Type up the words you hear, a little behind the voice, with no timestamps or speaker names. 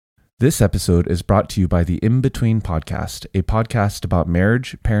This episode is brought to you by the In Between Podcast, a podcast about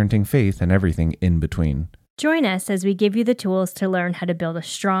marriage, parenting, faith, and everything in between. Join us as we give you the tools to learn how to build a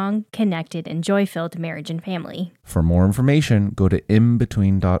strong, connected, and joy-filled marriage and family. For more information, go to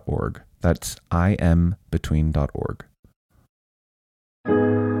inbetween.org. That's imbetween.org.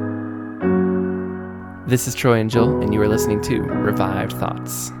 This is Troy and Jill, and you are listening to Revived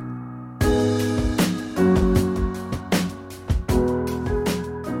Thoughts.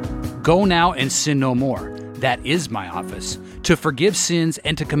 Go now and sin no more. That is my office, to forgive sins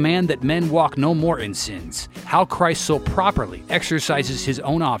and to command that men walk no more in sins. How Christ so properly exercises his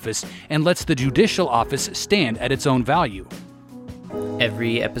own office and lets the judicial office stand at its own value.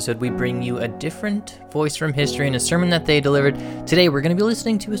 Every episode we bring you a different voice from history and a sermon that they delivered. Today we're going to be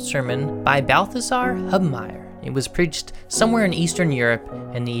listening to a sermon by Balthasar Hubmaier. It was preached somewhere in Eastern Europe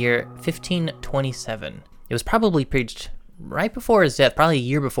in the year 1527. It was probably preached right before his death, probably a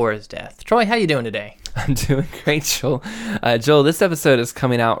year before his death. Troy, how you doing today? I'm doing great, Joel. Joel, this episode is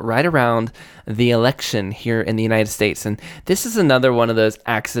coming out right around the election here in the United States, and this is another one of those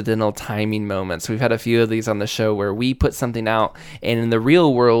accidental timing moments. We've had a few of these on the show where we put something out, and in the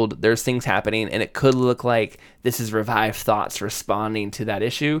real world, there's things happening, and it could look like this is Revived Thoughts responding to that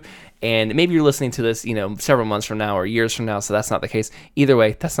issue, and maybe you're listening to this, several months from now or years from now, so that's not the case. Either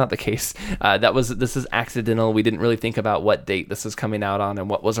way, that's not the case. This is accidental. We didn't really think about what date this was coming out on and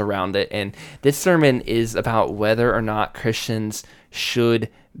what was around it, and this sermon is about whether or not Christians should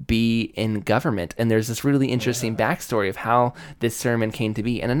be in government. And there's this really interesting backstory of how this sermon came to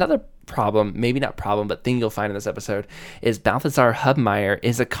be. And another problem, maybe not problem, but thing you'll find in this episode is Balthasar Hubmaier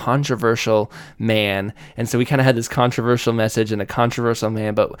is a controversial man. And so we kind of had this controversial message and a controversial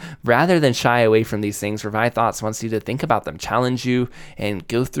man, but rather than shy away from these things, Revived Thoughts wants you to think about them, challenge you, and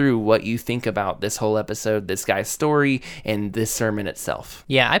go through what you think about this whole episode, this guy's story, and this sermon itself.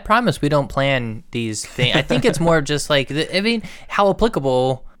 Yeah, I promise we don't plan these things. I think it's more just like, how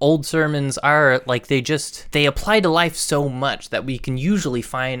applicable old sermons are. Like they apply to life so much that we can usually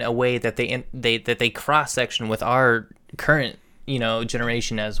find a way that they cross-section with our current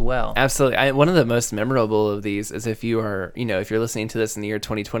generation as well. Absolutely. One of the most memorable of these is if you're listening to this in the year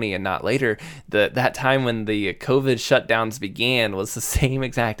 2020 and not later, that time when the COVID shutdowns began was the same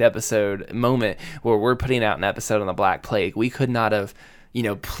exact moment where we're putting out an episode on the Black Plague. We could not have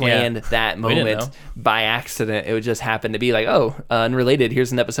planned that moment by accident. It would just happen to be like, unrelated,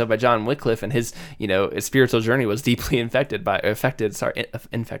 here's an episode by John Wycliffe, and his spiritual journey was deeply affected by an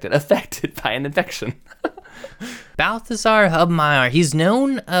infection. Balthasar Hubmaier, he's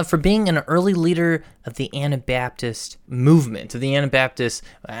known for being an early leader of the Anabaptist movement, of the Anabaptist,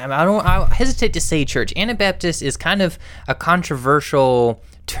 I hesitate to say church. Anabaptist is kind of a controversial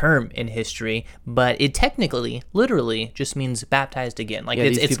term in history, but it technically, literally, just means baptized again. Like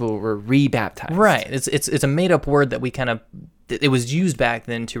these people were rebaptized. Right. It's a made up word that we it was used back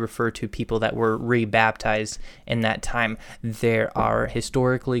then to refer to people that were rebaptized in that time. There are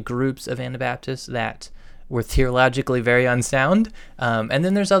historically groups of Anabaptists that were theologically very unsound, and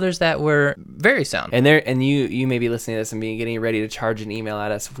then there's others that were very sound. And you may be listening to this and getting ready to charge an email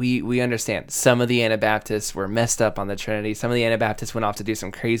at us. We understand some of the Anabaptists were messed up on the Trinity. Some of the Anabaptists went off to do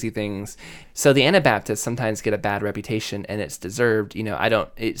some crazy things. So the Anabaptists sometimes get a bad reputation, and it's deserved.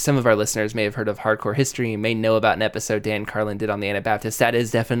 Some of our listeners may have heard of Hardcore History and may know about an episode Dan Carlin did on the Anabaptists. That is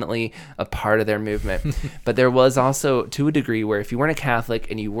definitely a part of their movement. But there was also, to a degree, where if you weren't a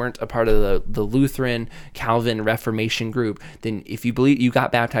Catholic and you weren't a part of the Lutheran Calvin Reformation group, then if you believe you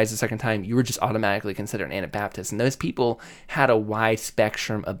got baptized a second time, you were just automatically considered an Anabaptist. And those people had a wide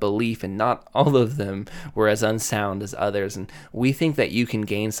spectrum of belief, and not all of them were as unsound as others. And we think that you can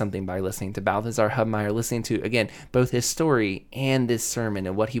gain something by listening to Balthasar Hubmaier, listening to, again, both his story and this sermon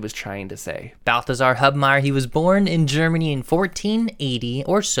and what he was trying to say. Balthasar Hubmaier, he was born in Germany in 1480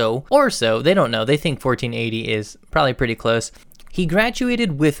 or so. They don't know. They think 1480 is probably pretty close. He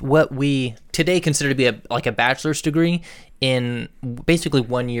graduated with what we today consider to be a bachelor's degree in basically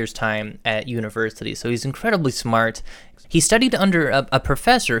 1 year's time at university. So he's incredibly smart. He studied under a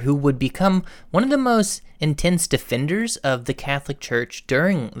professor who would become one of the most intense defenders of the Catholic Church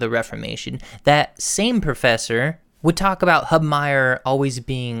during the Reformation. That same professor would talk about Hubmaier always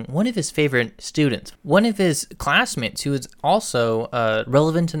being one of his favorite students. One of his classmates who is also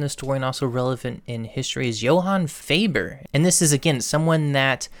relevant in the story and also relevant in history is Johann Faber. And this is, again, someone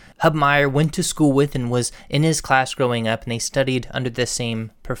that Hubmaier went to school with and was in his class growing up, and they studied under the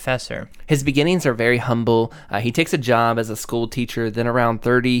same professor. His beginnings are very humble. He takes a job as a school teacher. Then around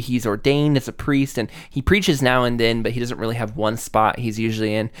 30, he's ordained as a priest, and he preaches now and then, but he doesn't really have one spot he's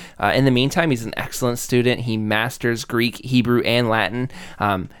usually in. In the meantime, he's an excellent student. He masters speakers Greek, Hebrew, and Latin.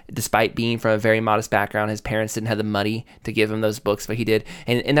 Despite being from a very modest background, his parents didn't have the money to give him those books, but he did.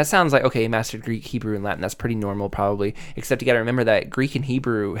 And that sounds like, okay, he mastered Greek, Hebrew, and Latin. That's pretty normal, probably. Except you got to remember that Greek and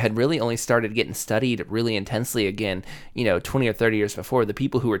Hebrew had really only started getting studied really intensely again, 20 or 30 years before. The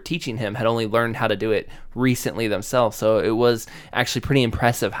people who were teaching him had only learned how to do it recently themselves. So it was actually pretty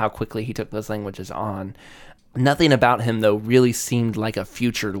impressive how quickly he took those languages on. Nothing about him, though, really seemed like a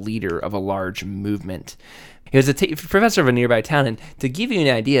future leader of a large movement. He was a professor of a nearby town, and to give you an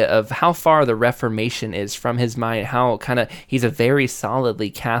idea of how far the Reformation is from his mind, how he's a very solidly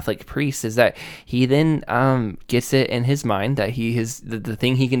Catholic priest, is that he then gets it in his mind that the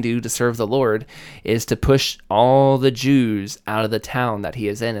thing he can do to serve the Lord is to push all the Jews out of the town that he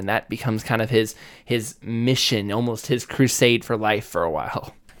is in, and that becomes kind of his mission, almost his crusade for life for a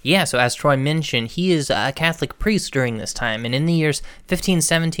while. Yeah, so as Troy mentioned, he is a Catholic priest during this time, and in the years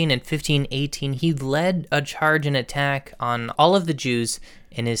 1517 and 1518, he led a charge and attack on all of the Jews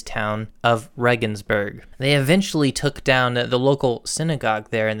in his town of Regensburg. They eventually took down the local synagogue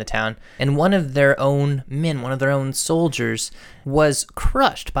there in the town, and one of their own men, one of their own soldiers, was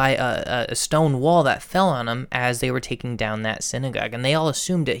crushed by a stone wall that fell on him as they were taking down that synagogue, and they all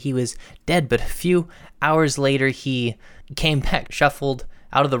assumed that he was dead, but a few hours later he came back, shuffled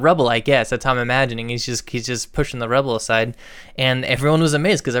out of the rubble, I guess. That's how I'm imagining. He's just pushing the rubble aside. And everyone was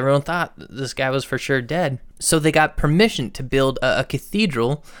amazed because everyone thought this guy was for sure dead. So they got permission to build a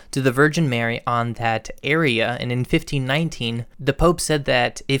cathedral to the Virgin Mary on that area. And in 1519, the Pope said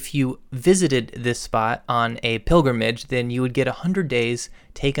that if you visited this spot on a pilgrimage, then you would get 100 days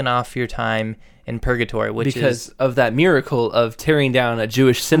taken off your time in purgatory, because of that miracle of tearing down a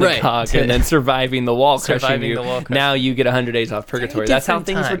Jewish synagogue and then surviving the wall crushing you. Now you get 100 days off purgatory. That's how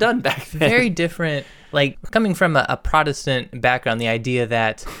things were done back then. Very different. Like, coming from a Protestant background, the idea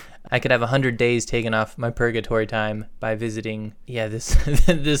that I could have 100 days taken off my purgatory time by visiting, this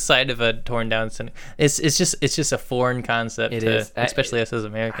this side of a torn down synagogue. It's just a foreign concept. It is, especially us as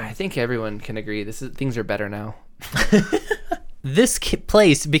Americans. I think everyone can agree. Things are better now. This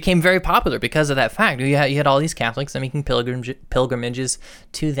place became very popular because of that fact. You had all these Catholics making pilgrimages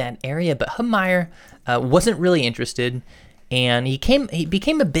to that area, but Hubmaier wasn't really interested, and he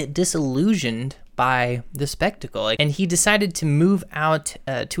became a bit disillusioned by the spectacle, and he decided to move out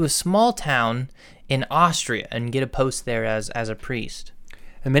to a small town in Austria and get a post there as a priest.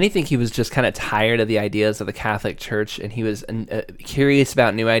 And many think he was just kind of tired of the ideas of the Catholic Church, and he was curious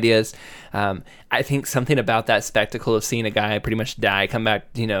about new ideas. I think something about that spectacle of seeing a guy pretty much die, come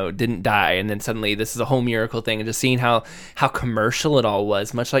back, didn't die, and then suddenly this is a whole miracle thing, and just seeing how commercial it all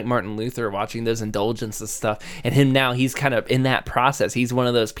was, much like Martin Luther watching those indulgences stuff, and him now, he's kind of in that process. He's one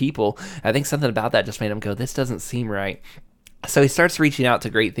of those people. I think something about that just made him go, this doesn't seem right. So he starts reaching out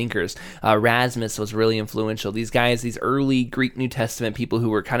to great thinkers. Erasmus was really influential. These guys, these early Greek New Testament people who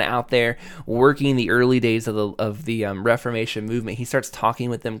were kind of out there working the early days of the Reformation movement. He starts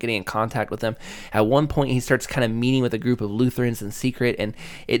talking with them, getting in contact with them. At one point, he starts kind of meeting with a group of Lutherans in secret, and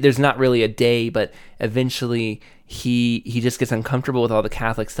there's not really a day, but eventually he just gets uncomfortable with all the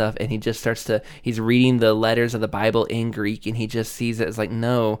Catholic stuff, and he just he's reading the letters of the Bible in Greek, and he just sees it as like,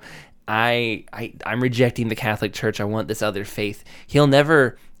 no, I'm rejecting the Catholic Church. I want this other faith. He'll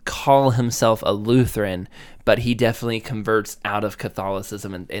never call himself a Lutheran, but he definitely converts out of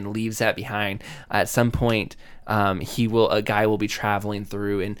Catholicism and leaves that behind. At some point, a guy will be traveling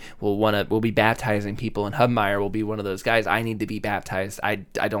through and will be baptizing people, and Hubmaier will be one of those guys. I need to be baptized. I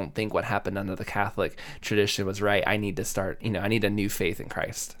don't think what happened under the Catholic tradition was right. I need to start, I need a new faith in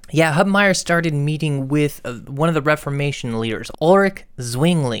Christ. Yeah, Hubmaier started meeting with one of the Reformation leaders, Ulrich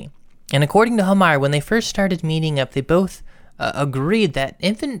Zwingli. And according to Hubmaier, when they first started meeting up, they both agreed that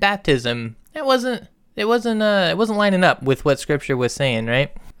infant baptism, it wasn't lining up with what Scripture was saying,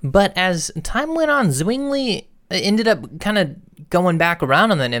 right? But as time went on, Zwingli ended up kind of going back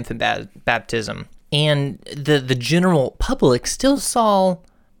around on that infant baptism, and the general public still saw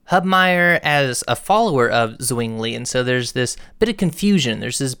Hubmaier as a follower of Zwingli, and so there's this bit of confusion.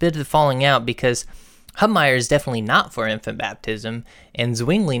 There's this bit of falling out because Hubmaier is definitely not for infant baptism, and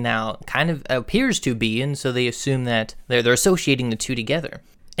Zwingli now kind of appears to be, and so they assume that they're associating the two together.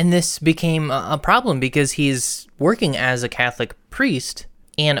 And this became a problem because he's working as a Catholic priest,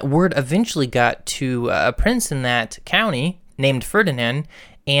 and word eventually got to a prince in that county named Ferdinand,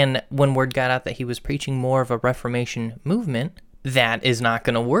 and when word got out that he was preaching more of a Reformation movement, that is not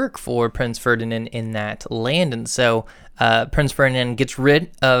going to work for Prince Ferdinand in that land, and so Prince Ferdinand gets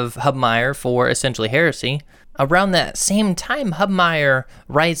rid of Hubmaier for essentially heresy. Around that same time, Hubmaier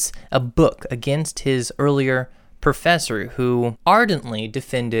writes a book against his earlier professor who ardently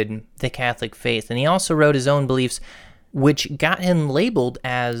defended the Catholic faith, and he also wrote his own beliefs, which got him labeled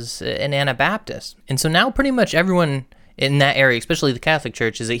as an Anabaptist. And so now pretty much everyone in that area, especially the Catholic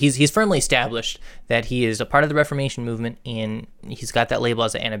Church, is that he's firmly established that he is a part of the Reformation movement, and he's got that label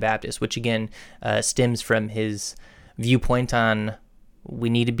as an Anabaptist, which again stems from his viewpoint on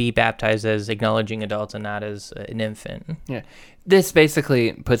we need to be baptized as acknowledging adults and not as an infant. Yeah. This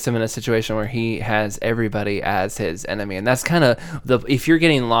basically puts him in a situation where he has everybody as his enemy. And that's kind of if you're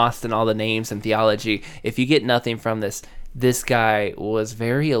getting lost in all the names and theology, if you get nothing from this guy was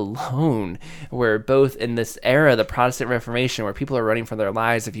very alone, where both in this era, the Protestant Reformation, where people are running for their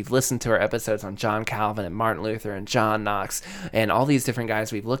lives. If you've listened to our episodes on John Calvin and Martin Luther and John Knox and all these different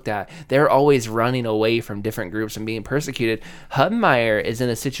guys we've looked at, they're always running away from different groups and being persecuted. Hubmaier is in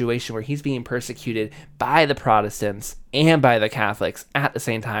a situation where he's being persecuted by the Protestants and by the Catholics at the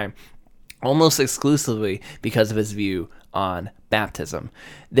same time, almost exclusively because of his view on baptism.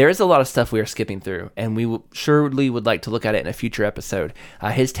 There is a lot of stuff we are skipping through, and we surely would like to look at it in a future episode.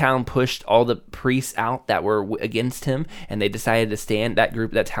 His town pushed all the priests out that were against him, and they decided to stand. That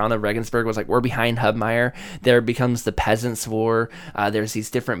group, that town of Regensburg, was like, we're behind Hubmaier. There becomes the Peasants' War. There's these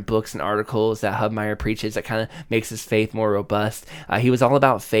different books and articles that Hubmaier preaches that kind of makes his faith more robust. He was all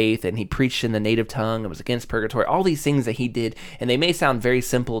about faith, and he preached in the native tongue and was against purgatory. All these things that he did, and they may sound very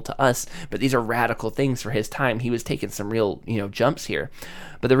simple to us, but these are radical things for his time. He was taking some real, jumps here.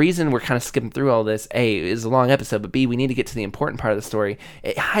 But the reason we're kind of skipping through all this, A, is a long episode, but B, we need to get to the important part of the story.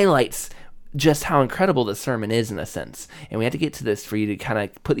 It highlights just how incredible the sermon is in a sense. And we had to get to this for you to kind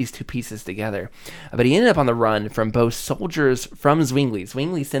of put these two pieces together. But he ended up on the run from both soldiers from Zwingli.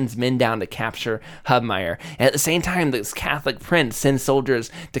 Zwingli sends men down to capture Hubmaier. And at the same time, this Catholic prince sends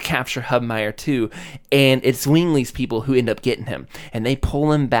soldiers to capture Hubmaier too. And it's Zwingli's people who end up getting him. And they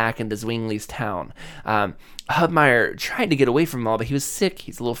pull him back into Zwingli's town. Hubmaier tried to get away from them all, but he was sick.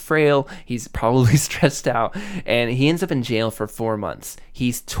 He's a little frail. He's probably stressed out, and he ends up in jail for 4 months.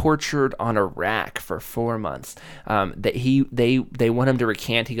 He's tortured on a rack for 4 months. They want him to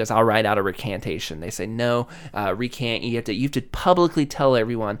recant. He goes, "I'll write out a recantation." They say, "No, recant. You have to publicly tell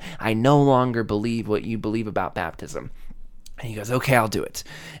everyone, I no longer believe what you believe about baptism." And he goes, "Okay, I'll do it."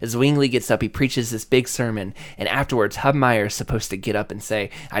 As Zwingli gets up, he preaches this big sermon, and afterwards, Hubmaier is supposed to get up and say,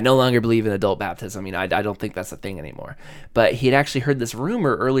 "I no longer believe in adult baptism. I don't think that's a thing anymore." But he had actually heard this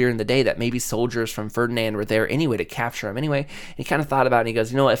rumor earlier in the day that maybe soldiers from Ferdinand were there anyway to capture him anyway. And he kind of thought about it, and he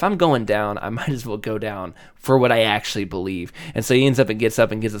goes, "You know what? If I'm going down, I might as well go down for what I actually believe." And so he ends up and gets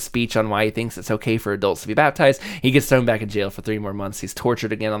up and gives a speech on why he thinks it's okay for adults to be baptized. He gets thrown back in jail for 3 more months. He's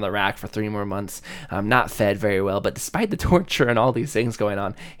tortured again on the rack for 3 more months, not fed very well. But despite the torture and all these things going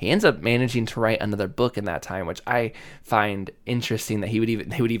on, he ends up managing to write another book in that time, which I find interesting that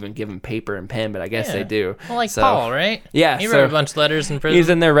they would even give him paper and pen, but I guess they do. Well, like Paul, right? Yeah, he wrote a bunch of letters in prison. He's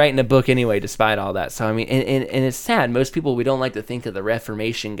in there writing a book anyway, despite all that. So I mean, and it's sad. Most people, we don't like to think of the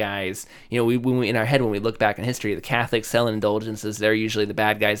Reformation guys. We in our head when we look back in history, the Catholics selling indulgences, they're usually the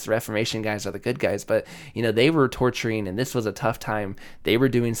bad guys. The Reformation guys are the good guys. But they were torturing, and this was a tough time. They were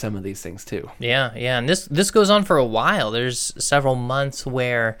doing some of these things too. Yeah, and this goes on for a while. There's several months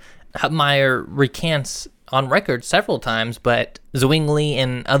where Hubmaier recants on record several times, but Zwingli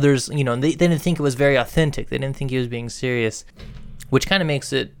and others, they didn't think it was very authentic. They didn't think he was being serious, which kind of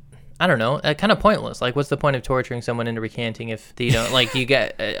makes it, I don't know, kind of pointless. Like, what's the point of torturing someone into recanting if they don't, like, you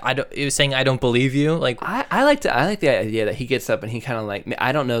get, it was saying, "I don't believe you." Like, I like the idea that he gets up and he kind of like,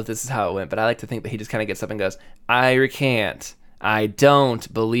 I don't know if this is how it went, but I like to think that he just kind of gets up and goes, "I recant. I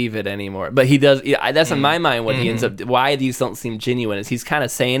don't believe it anymore." But he does. Yeah, that's in my mind what he ends up. Why these don't seem genuine is he's kind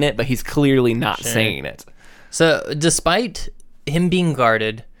of saying it, but he's clearly not saying it. So despite him being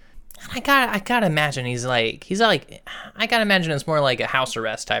guarded, I gotta imagine he's like I gotta imagine it's more like a house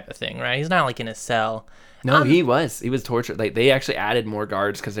arrest type of thing, right? He's not like in a cell. No, he was tortured. Like, they actually added more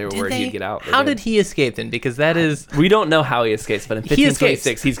guards because they were worried he'd get out. How did he escape then? Because that is, we don't know how he escapes, but in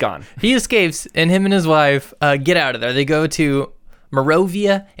 1526 he's gone. He escapes, and him and his wife get out of there. They go to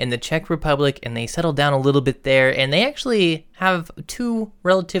Moravia in the Czech Republic, and they settle down a little bit there, and they actually have 2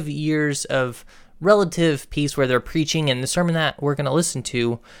 relative years of relative peace where they're preaching, and the sermon that we're going to listen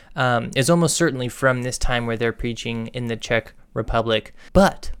to is almost certainly from this time where they're preaching in the Czech Republic.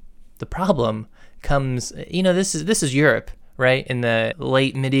 But the problem comes, this is Europe, right? In the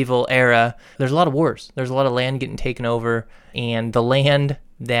late medieval era, there's a lot of wars. There's a lot of land getting taken over, and the land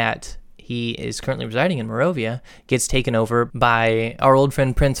that he is currently residing in, Moravia, gets taken over by our old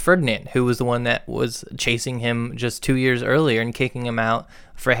friend Prince Ferdinand, who was the one that was chasing him just 2 years earlier and kicking him out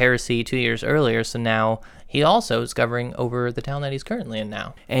for heresy 2 years earlier, so now he also is governing over the town that he's currently in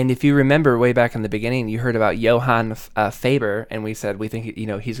now. And if you remember way back in the beginning, you heard about Johann Faber, and we said we think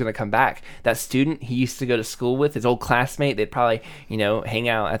he's going to come back. That student he used to go to school with, his old classmate, they'd probably hang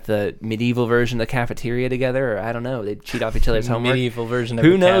out at the medieval version of the cafeteria together, or I don't know, they'd cheat off each other's homework. Medieval version of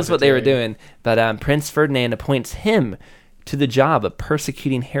Who the knows what they were cafeteria. doing? But Prince Ferdinand appoints him to the job of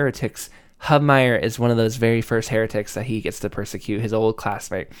persecuting heretics. Hubmaier is one of those very first heretics that he gets to persecute, his old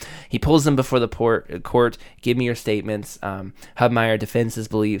classmate. He pulls them before the court, give me your statements. Hubmaier defends his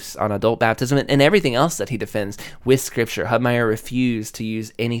beliefs on adult baptism and everything else that he defends with Scripture. Hubmaier refused to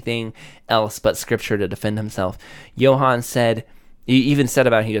use anything else but Scripture to defend himself. Johann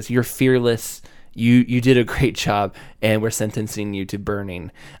he goes, you're fearless, you did a great job, and we're sentencing you to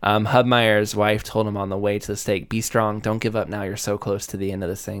burning. Hubmaier's wife told him on the way to the stake, be strong, don't give up now, you're so close to the end of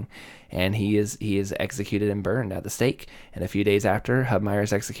this thing. And he is executed and burned at the stake. And a few days after Hubmaier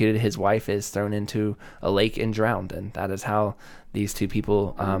is executed, his wife is thrown into a lake and drowned. And that is how these two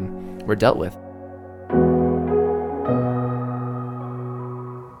people were dealt with.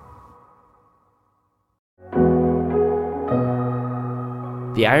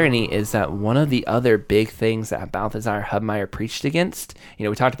 The irony is that one of the other big things that Balthasar Hubmaier preached against,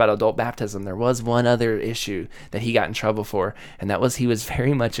 we talked about adult baptism. There was one other issue that he got in trouble for, and that was he was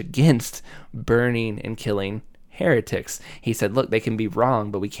very much against burning and killing heretics. He said, look, they can be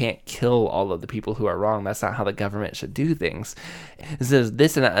wrong, but we can't kill all of the people who are wrong. That's not how the government should do things.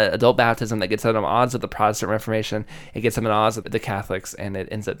 This and adult baptism that gets him at odds with the Protestant Reformation, it gets him at odds with the Catholics, and it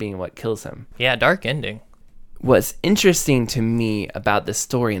ends up being what kills him. Yeah, dark ending. What's interesting to me about this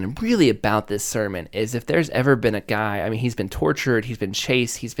story and really about this sermon is if there's ever been a guy, he's been tortured, he's been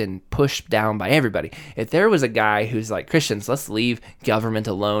chased, he's been pushed down by everybody. If there was a guy who's like, Christians, let's leave government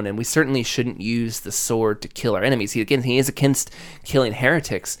alone, and we certainly shouldn't use the sword to kill our enemies. He is against killing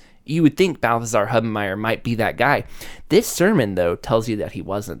heretics. You would think Balthasar Hubmaier might be that guy. This sermon, though, tells you that he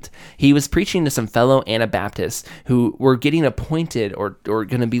wasn't. He was preaching to some fellow Anabaptists who were getting appointed or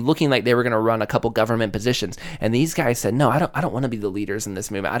going to be looking like they were going to run a couple government positions. And these guys said, no, I don't want to be the leaders in this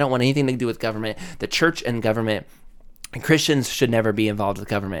movement. I don't want anything to do with government. The church and government, and Christians should never be involved with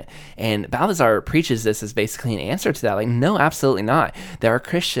government. And Balthasar preaches this as basically an answer to that. Like, no, absolutely not. There are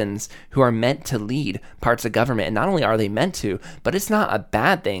Christians who are meant to lead parts of government. And not only are they meant to, but it's not a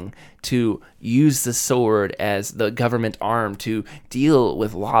bad thing to use the sword as the government arm to deal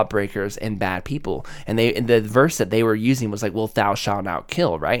with lawbreakers and bad people. And the verse that they were using was like, well, thou shalt not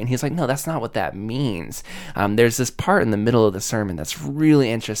kill, right? And he's like, no, that's not what that means. There's this part in the middle of the sermon that's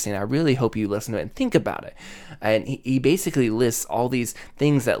really interesting. I really hope you listen to it and think about it. And he basically lists all these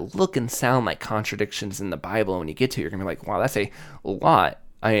things that look and sound like contradictions in the Bible. And when you get to it, you're going to be like, wow, that's a lot.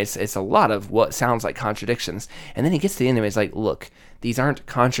 It's a lot of what sounds like contradictions. And then he gets to the end of it, he's like, look, these aren't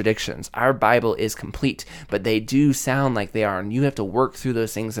contradictions. Our Bible is complete, but they do sound like they are. And you have to work through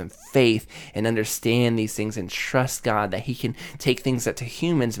those things in faith and understand these things and trust God that he can take things that to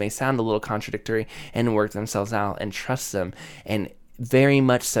humans may sound a little contradictory and work themselves out and trust them. And very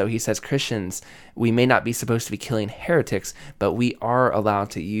much so, he says, Christians, we may not be supposed to be killing heretics, but we are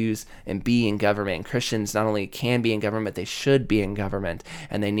allowed to use and be in government. And Christians not only can be in government, they should be in government,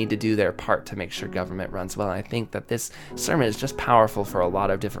 and they need to do their part to make sure government runs well. And I think that this sermon is just powerful for a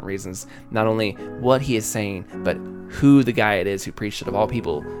lot of different reasons. Not only what he is saying, but who the guy it is who preached it. Of all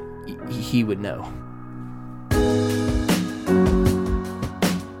people, he would know.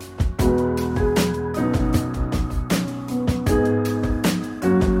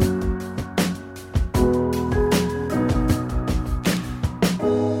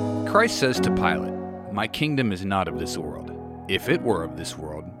 Christ says to Pilate, "My kingdom is not of this world. If it were of this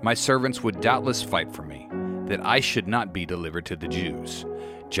world, my servants would doubtless fight for me, that I should not be delivered to the Jews."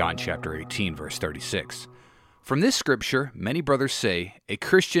 John chapter 18, verse 36. From this scripture, many brothers say a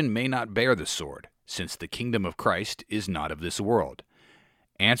Christian may not bear the sword, since the kingdom of Christ is not of this world.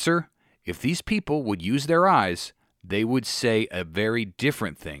 Answer: if these people would use their eyes, they would say a very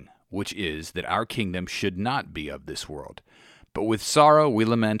different thing, which is that our kingdom should not be of this world. But with sorrow we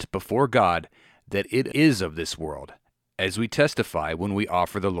lament before God that it is of this world, as we testify when we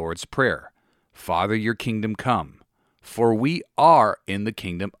offer the Lord's Prayer, "Father, your kingdom come." For we are in the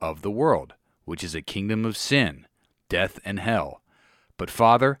kingdom of the world, which is a kingdom of sin, death, and hell. But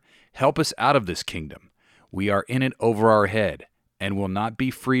Father, help us out of this kingdom. We are in it over our head, and will not be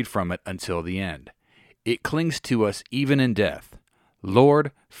freed from it until the end. It clings to us even in death.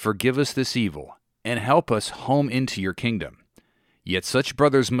 Lord, forgive us this evil, and help us home into your kingdom. Yet such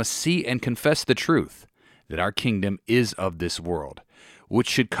brothers must see and confess the truth, that our kingdom is of this world, which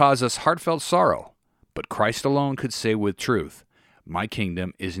should cause us heartfelt sorrow. But Christ alone could say with truth, My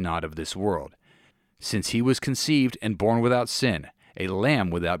kingdom is not of this world. Since he was conceived and born without sin, a lamb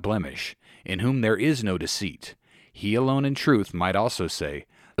without blemish, in whom there is no deceit, he alone in truth might also say,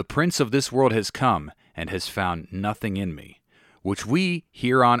 The prince of this world has come, and has found nothing in me, which we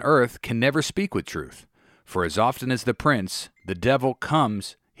here on earth can never speak with truth. For as often as the prince, the devil,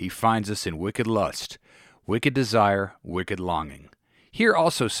 comes, he finds us in wicked lust, wicked desire, wicked longing. Here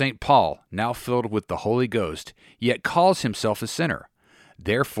also St. Paul, now filled with the Holy Ghost, yet calls himself a sinner.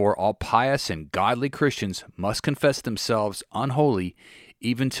 Therefore all pious and godly Christians must confess themselves unholy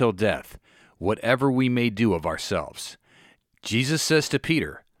even till death, whatever we may do of ourselves. Jesus says to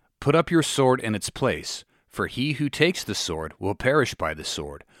Peter, Put up your sword in its place, for he who takes the sword will perish by the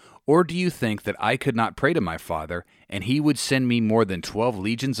sword. Or do you think that I could not pray to my Father, and he would send me more than 12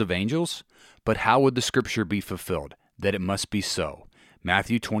 legions of angels? But how would the scripture be fulfilled, that it must be so?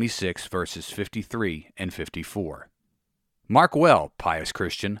 Matthew 26, verses 53 and 54. Mark well, pious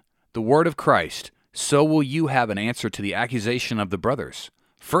Christian, the word of Christ, so will you have an answer to the accusation of the brothers.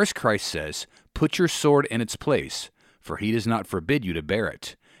 First Christ says, Put your sword in its place, for he does not forbid you to bear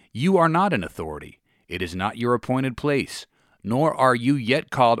it. You are not an authority. It is not your appointed place, nor are you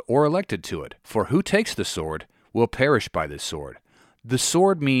yet called or elected to it. For who takes the sword will perish by the sword. The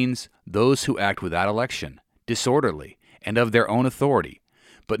sword means those who act without election, disorderly, and of their own authority.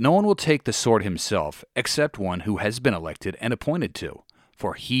 But no one will take the sword himself, except one who has been elected and appointed to.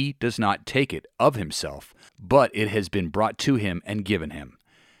 For he does not take it of himself, but it has been brought to him and given him.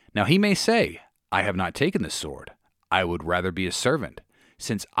 Now he may say, I have not taken the sword. I would rather be a servant,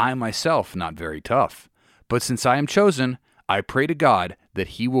 since I myself not very tough. But since I am chosen, I pray to God that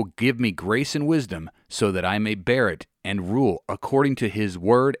he will give me grace and wisdom, so that I may bear it and rule according to his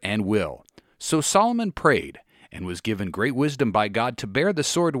word and will. So Solomon prayed, and was given great wisdom by God to bear the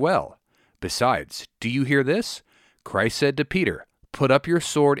sword well. Besides, do you hear this? Christ said to Peter, Put up your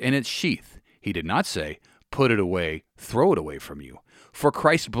sword in its sheath. He did not say, Put it away, throw it away from you. For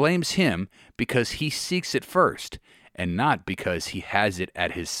Christ blames him because he seeks it first, and not because he has it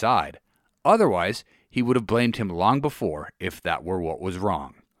at his side. Otherwise, he would have blamed him long before if that were what was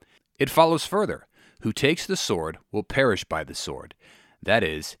wrong. It follows further, Who takes the sword will perish by the sword. That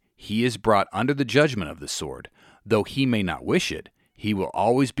is, he is brought under the judgment of the sword. Though he may not wish it, he will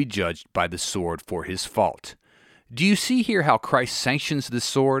always be judged by the sword for his fault. Do you see here how Christ sanctions the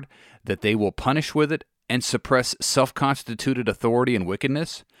sword, that they will punish with it and suppress self-constituted authority and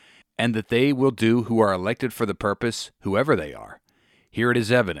wickedness, and that they will do who are elected for the purpose, whoever they are? Here it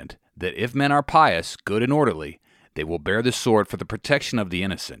is evident that if men are pious, good and orderly, they will bear the sword for the protection of the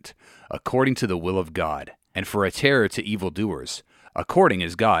innocent, according to the will of God, and for a terror to evildoers, according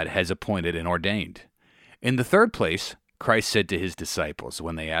as God has appointed and ordained. In the third place, Christ said to his disciples,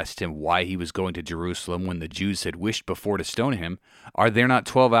 when they asked him why he was going to Jerusalem when the Jews had wished before to stone him, Are there not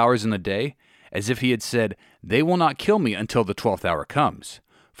 12 hours in the day? As if he had said, They will not kill me until the 12th hour comes.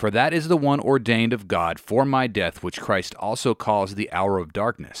 For that is the one ordained of God for my death, which Christ also calls the hour of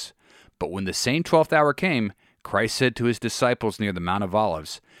darkness. But when the same 12th hour came, Christ said to his disciples near the Mount of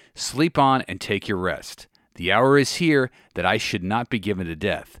Olives, Sleep on and take your rest. The hour is here that I should not be given to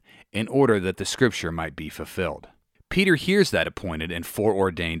death, in order that the scripture might be fulfilled. Peter hears that appointed and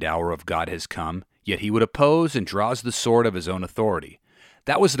foreordained hour of God has come, yet he would oppose and draws the sword of his own authority.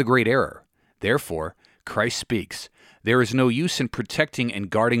 That was the great error. Therefore, Christ speaks, There is no use in protecting and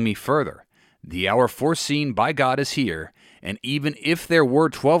guarding me further. The hour foreseen by God is here, and even if there were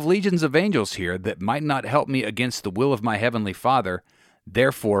 12 legions of angels here that might not help me against the will of my heavenly Father,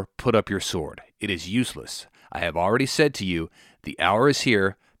 therefore put up your sword. It is useless. I have already said to you, the hour is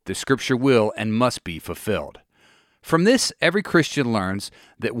here, the scripture will and must be fulfilled. From this, every Christian learns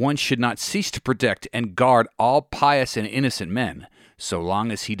that one should not cease to protect and guard all pious and innocent men, so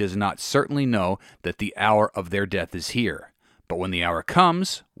long as he does not certainly know that the hour of their death is here. But when the hour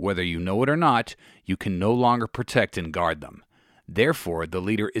comes, whether you know it or not, you can no longer protect and guard them. Therefore, the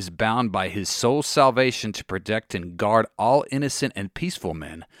leader is bound by his soul's salvation to protect and guard all innocent and peaceful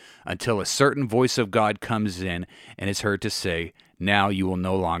men, until a certain voice of God comes in and is heard to say, Now you will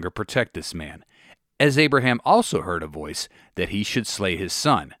no longer protect this man. As Abraham also heard a voice that he should slay his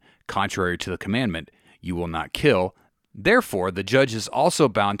son, contrary to the commandment, You will not kill. Therefore, the judge is also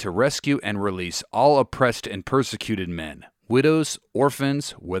bound to rescue and release all oppressed and persecuted men, widows,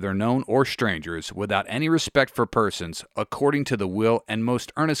 orphans, whether known or strangers, without any respect for persons, according to the will and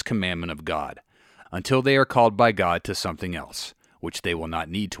most earnest commandment of God, until they are called by God to something else, which they will not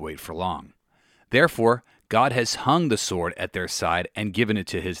need to wait for long. Therefore, God has hung the sword at their side and given it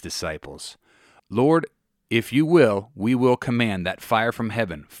to his disciples. Lord, if you will, we will command that fire from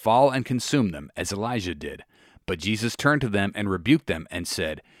heaven fall and consume them, as Elijah did. But Jesus turned to them and rebuked them and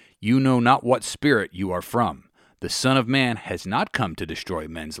said, "You know not what spirit you are from. The Son of Man has not come to destroy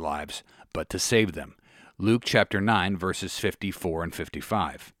men's lives, but to save them." Luke chapter 9, verses 54 and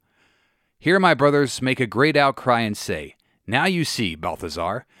 55. Here my brothers make a great outcry and say, "Now you see,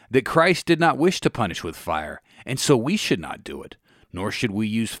 Balthasar, that Christ did not wish to punish with fire, and so we should not do it, nor should we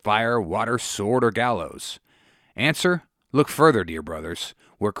use fire, water, sword, or gallows." Answer, look further, dear brothers,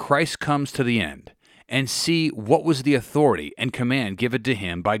 where Christ comes to the end, and see what was the authority and command given to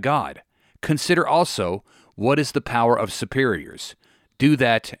him by God. Consider also what is the power of superiors. Do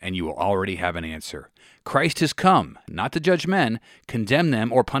that, and you will already have an answer. Christ has come, not to judge men, condemn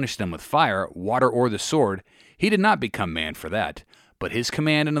them, or punish them with fire, water, or the sword. He did not become man for that, but his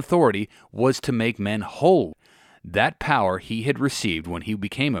command and authority was to make men whole. That power he had received when he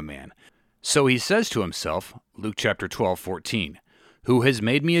became a man. So he says to himself, Luke chapter 12:14, "Who has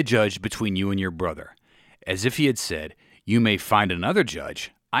made me a judge between you and your brother?" As if he had said, "You may find another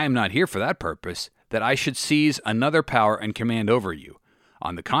judge. I am not here for that purpose, that I should seize another power and command over you.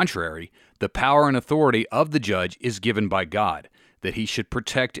 On the contrary, the power and authority of the judge is given by God, that he should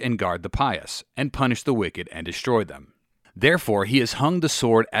protect and guard the pious, and punish the wicked and destroy them. Therefore he has hung the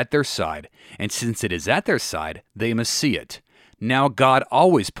sword at their side, and since it is at their side, they must see it. Now God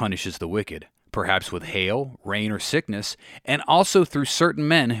always punishes the wicked, perhaps with hail, rain, or sickness, and also through certain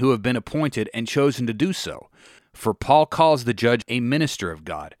men who have been appointed and chosen to do so. For Paul calls the judge a minister of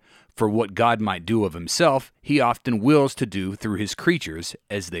God. For what God might do of himself, he often wills to do through his creatures,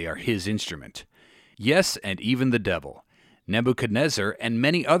 as they are his instrument. Yes, and even the devil, Nebuchadnezzar, and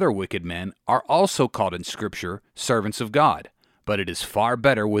many other wicked men are also called in Scripture servants of God. But it is far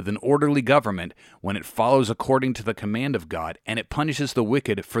better with an orderly government when it follows according to the command of God, and it punishes the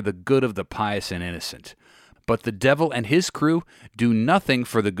wicked for the good of the pious and innocent. But the devil and his crew do nothing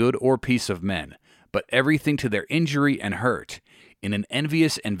for the good or peace of men, but everything to their injury and hurt, in an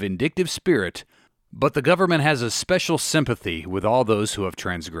envious and vindictive spirit. But the government has a special sympathy with all those who have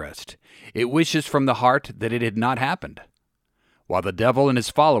transgressed. It wishes from the heart that it had not happened, while the devil and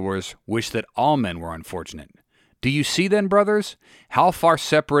his followers wish that all men were unfortunate. Do you see then, brothers, how far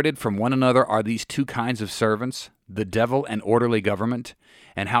separated from one another are these two kinds of servants, the devil and orderly government,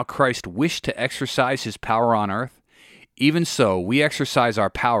 and how Christ wished to exercise his power on earth? Even so, we exercise our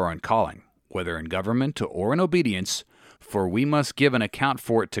power and calling, whether in government or in obedience, for we must give an account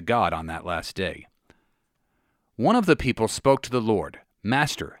for it to God on that last day. One of the people spoke to the Lord,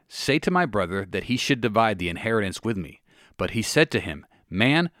 "Master, say to my brother that he should divide the inheritance with me." But he said to him,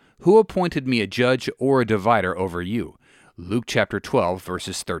 "Man, who appointed me a judge or a divider over you?" Luke chapter 12,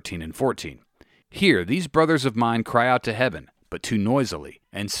 verses 13 and 14. Here, these brothers of mine cry out to heaven, but too noisily,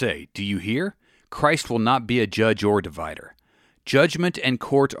 and say, "Do you hear? Christ will not be a judge or divider." Judgment and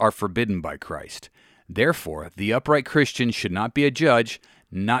court are forbidden by Christ. Therefore, the upright Christian should not be a judge,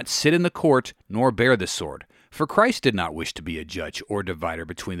 not sit in the court, nor bear the sword. For Christ did not wish to be a judge or divider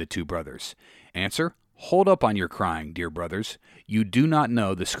between the two brothers. Answer, hold up on your crying, dear brothers. You do not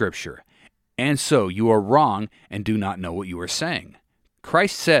know the Scripture, and so you are wrong and do not know what you are saying.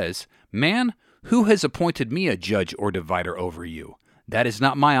 Christ says, "Man, who has appointed me a judge or divider over you? That is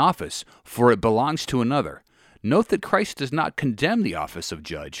not my office, for it belongs to another." Note that Christ does not condemn the office of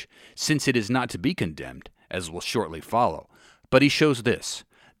judge, since it is not to be condemned, as will shortly follow. But he shows this,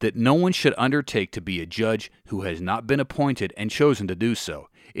 that no one should undertake to be a judge who has not been appointed and chosen to do so.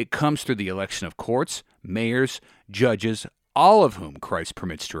 It comes through the election of courts, mayors, judges, all of whom Christ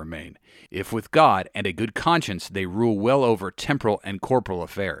permits to remain, if with God and a good conscience they rule well over temporal and corporal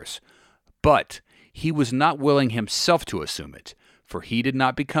affairs. But he was not willing himself to assume it, for he did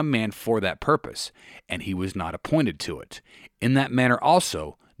not become man for that purpose, and he was not appointed to it. In that manner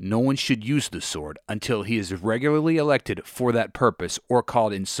also, no one should use the sword until he is regularly elected for that purpose or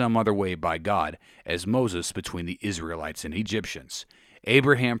called in some other way by God, as Moses between the Israelites and Egyptians,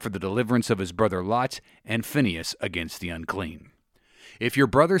 Abraham for the deliverance of his brother Lot, and Phinehas against the unclean. If your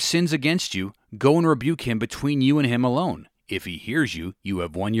brother sins against you, go and rebuke him between you and him alone. If he hears you, you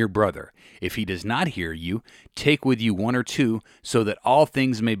have won your brother. If he does not hear you, take with you one or two, so that all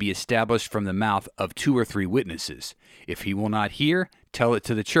things may be established from the mouth of 2 or 3 witnesses. If he will not hear, tell it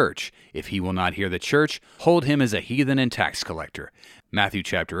to the church. If he will not hear the church, hold him as a heathen and tax collector. Matthew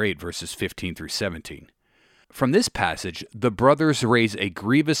chapter 8, verses 15 through 17. From this passage, the brothers raise a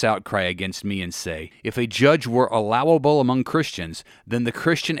grievous outcry against me and say, if a judge were allowable among Christians, then the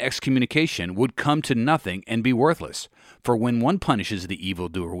Christian excommunication would come to nothing and be worthless. For when one punishes the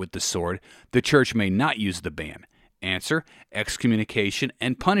evildoer with the sword, the church may not use the ban. Answer, excommunication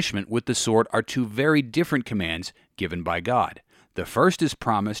and punishment with the sword are 2 very different commands given by God. The first is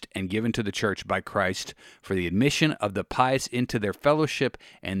promised and given to the church by Christ for the admission of the pious into their fellowship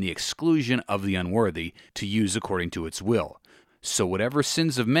and the exclusion of the unworthy to use according to its will. So whatever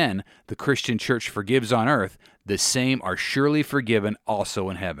sins of men the Christian church forgives on earth, the same are surely forgiven also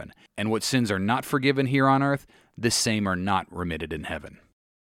in heaven. And what sins are not forgiven here on earth, the same are not remitted in heaven.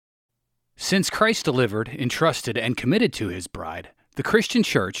 Since Christ delivered, entrusted, and committed to his bride, the Christian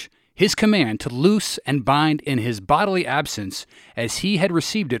church, his command to loose and bind in his bodily absence as he had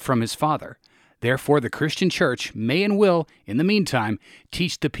received it from his Father. Therefore the Christian church may and will, in the meantime,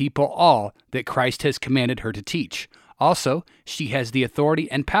 teach the people all that Christ has commanded her to teach. Also, she has the authority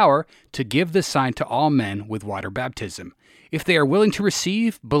and power to give the sign to all men with water baptism, if they are willing to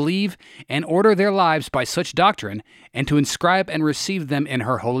receive, believe, and order their lives by such doctrine, and to inscribe and receive them in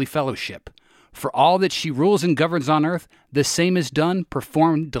her holy fellowship. For all that she rules and governs on earth, the same is done,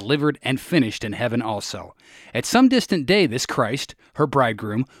 performed, delivered, and finished in heaven also. At some distant day this Christ, her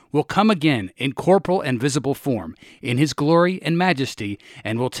bridegroom, will come again in corporal and visible form, in his glory and majesty,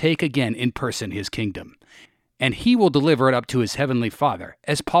 and will take again in person his kingdom. And he will deliver it up to his heavenly Father,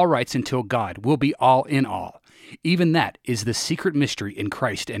 as Paul writes, until God will be all in all. Even that is the secret mystery in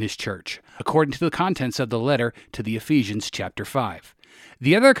Christ and his church, according to the contents of the letter to the Ephesians chapter 5.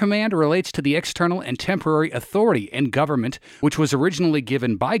 The other command relates to the external and temporary authority and government which was originally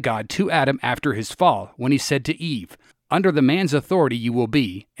given by God to Adam after his fall, when he said to Eve, "Under the man's authority you will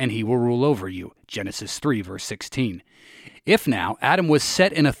be, and he will rule over you." Genesis 3, verse 16. If now Adam was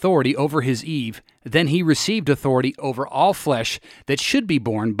set in authority over his Eve, then he received authority over all flesh that should be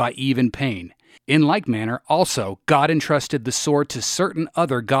borne by Eve in pain. In like manner, also, God entrusted the sword to certain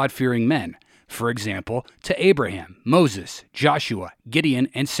other God-fearing men. For example, to Abraham, Moses, Joshua, Gideon,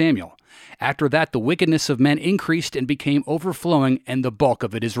 and Samuel. After that, the wickedness of men increased and became overflowing, and the bulk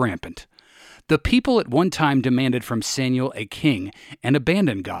of it is rampant. The people at one time demanded from Samuel a king and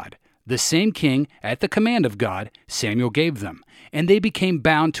abandoned God. The same king, at the command of God, Samuel gave them, and they became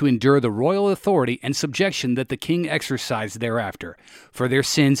bound to endure the royal authority and subjection that the king exercised thereafter, for their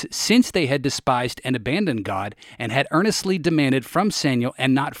sins, since they had despised and abandoned God, and had earnestly demanded from Samuel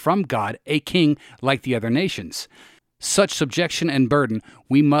and not from God a king like the other nations. Such subjection and burden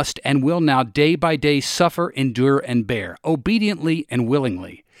we must and will now day by day suffer, endure, and bear, obediently and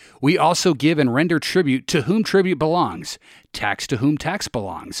willingly. We also give and render tribute to whom tribute belongs, tax to whom tax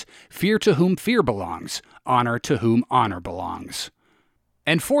belongs, fear to whom fear belongs, honor to whom honor belongs.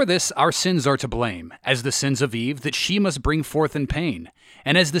 And for this our sins are to blame, as the sins of Eve that she must bring forth in pain,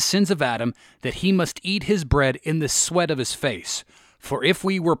 and as the sins of Adam that he must eat his bread in the sweat of his face. For if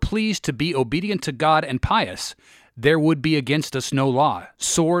we were pleased to be obedient to God and pious, there would be against us no law,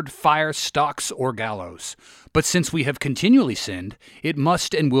 sword, fire, stocks, or gallows. But since we have continually sinned, it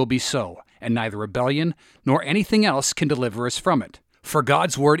must and will be so, and neither rebellion nor anything else can deliver us from it. For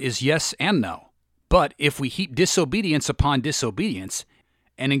God's word is yes and no. But if we heap disobedience upon disobedience,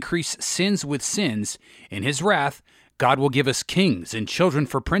 and increase sins with sins, in his wrath God will give us kings and children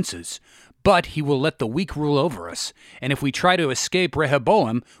for princes, but he will let the weak rule over us, and if we try to escape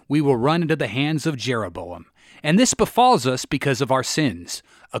Rehoboam, we will run into the hands of Jeroboam. And this befalls us because of our sins,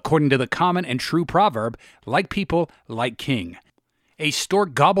 according to the common and true proverb, like people, like king. A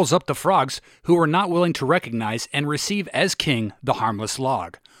stork gobbles up the frogs who are not willing to recognize and receive as king the harmless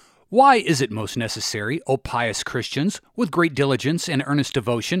log. Why is it most necessary, O pious Christians, with great diligence and earnest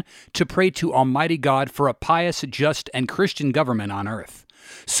devotion, to pray to Almighty God for a pious, just, and Christian government on earth,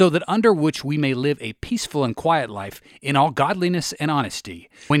 so that under which we may live a peaceful and quiet life in all godliness and honesty?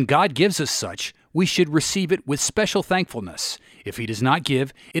 When God gives us such, we should receive it with special thankfulness. If he does not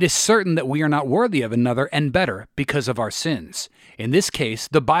give, it is certain that we are not worthy of another and better because of our sins. In this case,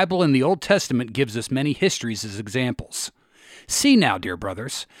 the Bible in the Old Testament gives us many histories as examples. See now, dear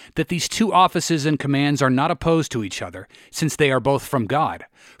brothers, that these two offices and commands are not opposed to each other, since they are both from God.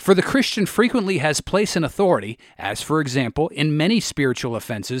 For the Christian frequently has place and authority, as for example, in many spiritual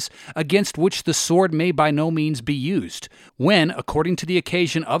offenses, against which the sword may by no means be used, when, according to the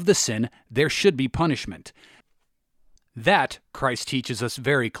occasion of the sin, there should be punishment. That Christ teaches us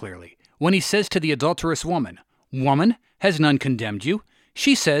very clearly, when he says to the adulterous woman, "Woman, has none condemned you?"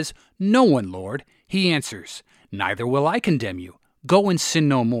 She says, "No one, Lord." He answers, "Neither will I condemn you. Go and sin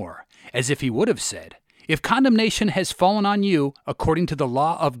no more," as if he would have said, "If condemnation has fallen on you, according to the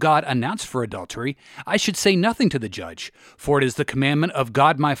law of God announced for adultery, I should say nothing to the judge, for it is the commandment of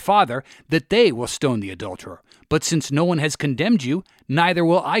God my Father that they will stone the adulterer. But since no one has condemned you, neither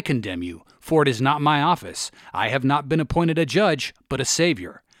will I condemn you, for it is not my office. I have not been appointed a judge, but a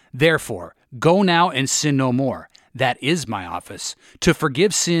Savior. Therefore, go now and sin no more, that is my office, to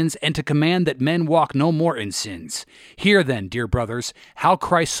forgive sins and to command that men walk no more in sins. Hear then, dear brothers, how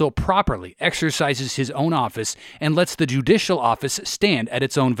Christ so properly exercises his own office and lets the judicial office stand at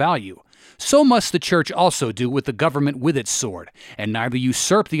its own value. So must the church also do with the government with its sword, and neither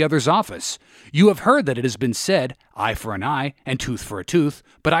usurp the other's office. You have heard that it has been said, eye for an eye, and tooth for a tooth.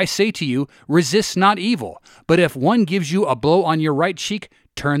 But I say to you, resist not evil. But if one gives you a blow on your right cheek,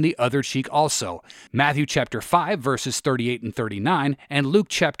 turn the other cheek also. Matthew chapter 5, verses 38 and 39, and Luke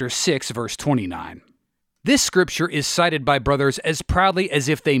chapter 6, verse 29. This scripture is cited by brothers as proudly as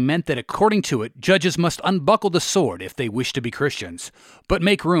if they meant that according to it, judges must unbuckle the sword if they wish to be Christians. But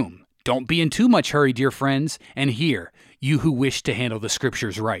make room. Don't be in too much hurry, dear friends, and hear, you who wish to handle the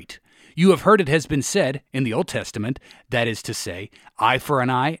scriptures right. You have heard it has been said, in the Old Testament, that is to say, eye for an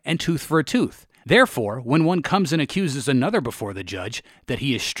eye and tooth for a tooth. Therefore, when one comes and accuses another before the judge that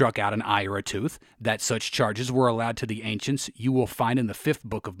he has struck out an eye or a tooth, that such charges were allowed to the ancients, you will find in the 5th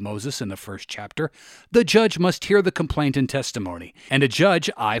book of Moses in the 1st chapter, the judge must hear the complaint and testimony, and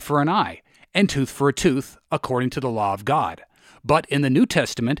adjudge eye for an eye, and tooth for a tooth, according to the law of God. But in the New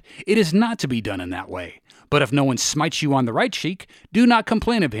Testament, it is not to be done in that way. But if no one smites you on the right cheek, do not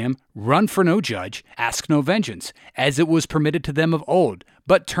complain of him, run for no judge, ask no vengeance, as it was permitted to them of old,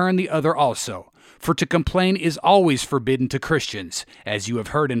 but turn the other also. For to complain is always forbidden to Christians, as you have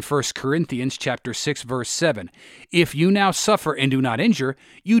heard in 1 Corinthians chapter 6, verse 7. If you now suffer and do not injure,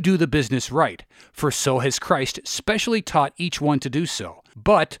 you do the business right, for so has Christ specially taught each one to do so.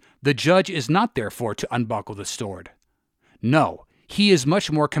 But the judge is not therefore to unbuckle the sword. No, he is much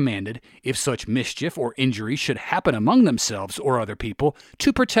more commanded, if such mischief or injury should happen among themselves or other people,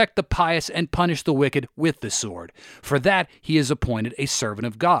 to protect the pious and punish the wicked with the sword. For that he is appointed a servant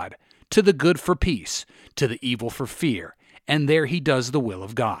of God, to the good for peace, to the evil for fear, and there he does the will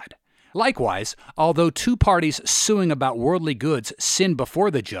of God. Likewise, although two parties suing about worldly goods sin before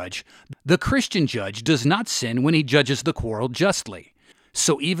the judge, the Christian judge does not sin when he judges the quarrel justly.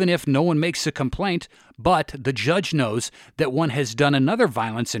 So even if no one makes a complaint, but the judge knows that one has done another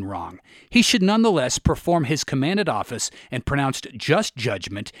violence and wrong, he should nonetheless perform his commanded office and pronounce just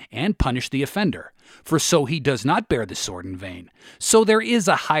judgment and punish the offender. For so he does not bear the sword in vain. So there is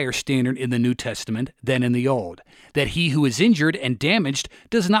a higher standard in the New Testament than in the Old, that he who is injured and damaged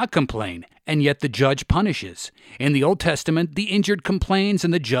does not complain, and yet the judge punishes. In the Old Testament, the injured complains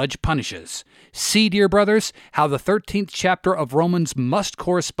and the judge punishes. See, dear brothers, how the 13th chapter of Romans must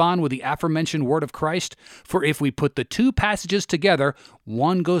correspond with the aforementioned word of Christ, for if we put the two passages together,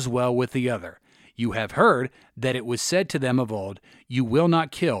 one goes well with the other. You have heard that it was said to them of old, you will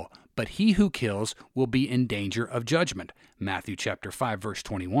not kill, but he who kills will be in danger of judgment. Matthew chapter 5, verse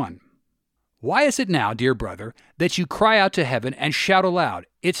 21. Why is it now, dear brother, that you cry out to heaven and shout aloud?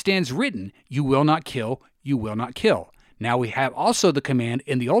 It stands written, you will not kill, you will not kill. Now we have also the command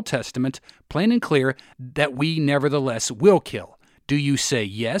in the Old Testament, plain and clear, that we nevertheless will kill. Do you say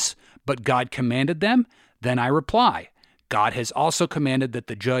yes, but God commanded them? Then I reply, God has also commanded that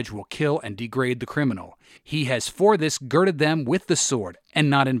the judge will kill and degrade the criminal. He has for this girded them with the sword, and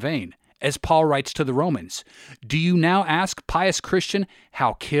not in vain. As Paul writes to the Romans, do you now ask, pious Christian,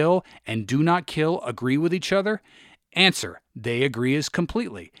 how kill and do not kill agree with each other? Answer, they agree as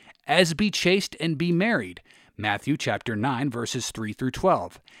completely, as be chaste and be married. Matthew chapter 9, verses 3 through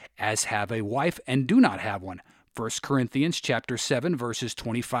 12. As have a wife and do not have one. 1 Corinthians chapter 7, verses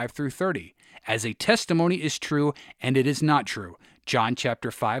 25 through 30. As a testimony is true and it is not true. John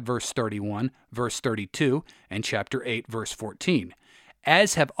chapter 5, verse 31, verse 32, and chapter 8, verse 14.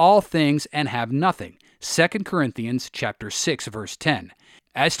 As have all things and have nothing. 2 Corinthians chapter 6, verse 10.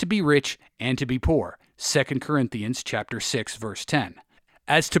 As to be rich and to be poor. 2 Corinthians chapter 6, verse 10.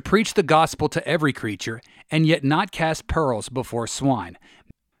 As to preach the gospel to every creature, and yet not cast pearls before swine.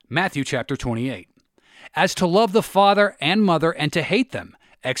 Matthew chapter 28. As to love the father and mother and to hate them.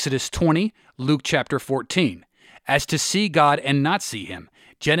 Exodus 20, Luke chapter 14. As to see God and not see him.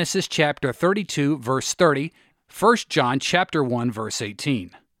 Genesis chapter 32, verse 30. 1 John chapter 1, verse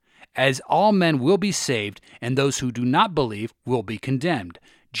 18. As all men will be saved, and those who do not believe will be condemned.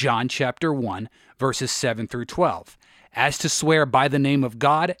 John chapter 1, verses 7 through 12. As to swear by the name of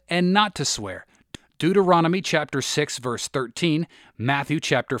God and not to swear. Deuteronomy chapter 6, verse 13. Matthew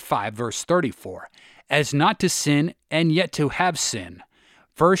chapter 5, verse 34. As not to sin and yet to have sin.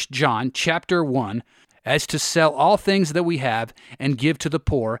 1 John chapter 1. As to sell all things that we have and give to the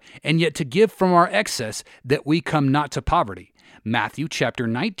poor, and yet to give from our excess, that we come not to poverty. Matthew chapter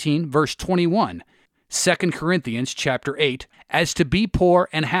 19, verse 21. 2 Corinthians chapter 8, as to be poor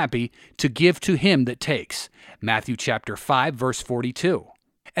and happy, to give to him that takes. Matthew chapter 5, verse 42.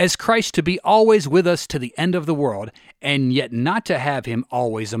 as Christ to be always with us to the end of the world, and yet not to have him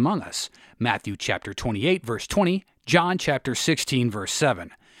always among us. Matthew chapter 28, verse 20, John chapter 16, verse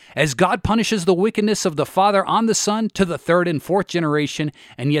 7. As God punishes the wickedness of the father on the son to the third and fourth generation,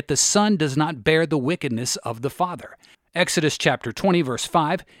 and yet the son does not bear the wickedness of the father. Exodus chapter 20, verse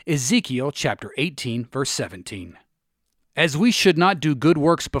 5, Ezekiel chapter 18, verse 17. As we should not do good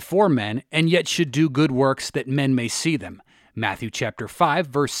works before men, and yet should do good works that men may see them. Matthew chapter 5,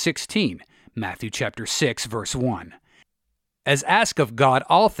 verse 16, Matthew chapter 6, verse 1. As ask of God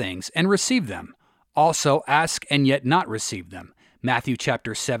all things, and receive them. Also ask and yet not receive them. Matthew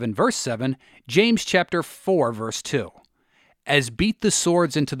chapter 7, verse 7, James chapter 4, verse 2. As beat the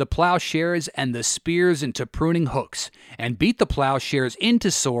swords into the plowshares and the spears into pruning hooks, and beat the plowshares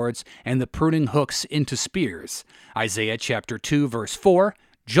into swords and the pruning hooks into spears. Isaiah chapter 2, verse 4,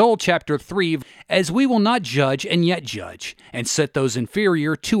 Joel chapter 3, as we will not judge and yet judge, and set those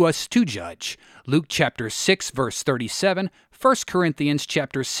inferior to us to judge. Luke chapter 6, verse 37, 1 Corinthians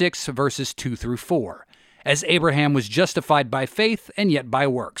chapter 6, verses 2 through 4. As Abraham was justified by faith and yet by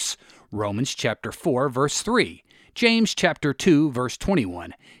works. Romans chapter 4, verse 3. James chapter 2, verse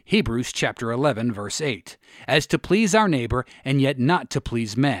 21. Hebrews chapter 11, verse 8. As to please our neighbor and yet not to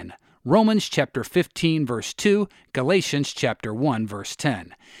please men. Romans chapter 15, verse 2, Galatians chapter 1, verse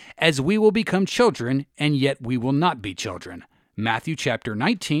 10. As we will become children, and yet we will not be children. Matthew chapter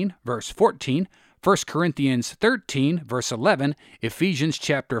 19, verse 14, 1 Corinthians 13, verse 11, Ephesians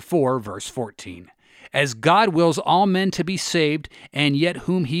chapter 4, verse 14. As God wills all men to be saved, and yet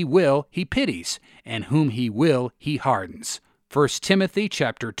whom he will, he pities, and whom he will, he hardens. 1 Timothy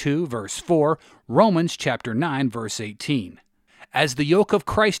chapter 2, verse 4, Romans chapter 9, verse 18. As the yoke of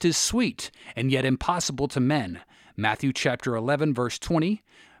Christ is sweet, and yet impossible to men. Matthew chapter 11, verse 20,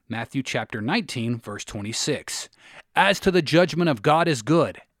 Matthew chapter 19, verse 26. As to the judgment of God is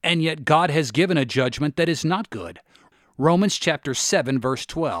good, and yet God has given a judgment that is not good. Romans chapter 7, verse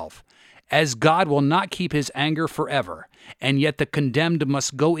 12. As God will not keep his anger forever, and yet the condemned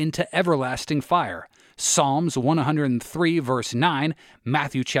must go into everlasting fire. Psalms 103, verse 9,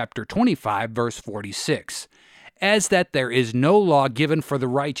 Matthew chapter 25, verse 46. As that there is no law given for the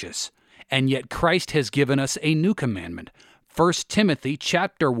righteous, and yet Christ has given us a new commandment. 1 Timothy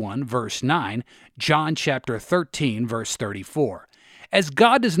chapter 1, verse 9, John chapter 13, verse 34. As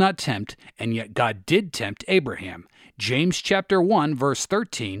God does not tempt, and yet God did tempt Abraham. James chapter 1, verse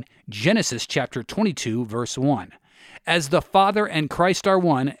 13, Genesis chapter 22, verse 1. As the Father and Christ are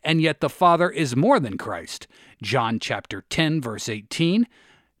one, and yet the Father is more than Christ. John chapter 10, verse 18,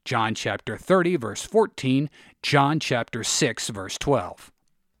 John chapter 30, verse 14, John chapter 6, verse 12.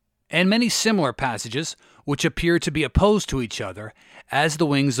 And many similar passages which appear to be opposed to each other as the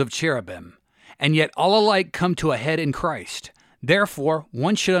wings of cherubim, and yet all alike come to a head in Christ. Therefore,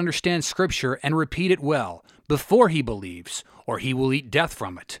 one should understand Scripture and repeat it well before he believes, or he will eat death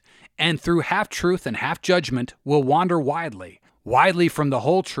from it, and through half-truth and half-judgment will wander widely from the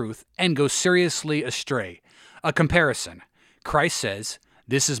whole truth, and go seriously astray. A comparison. Christ says,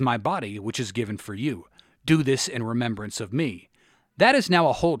 "This is my body, which is given for you. Do this in remembrance of me." That is now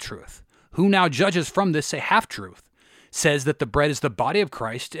a whole truth. Who now judges from this a half-truth? Says that the bread is the body of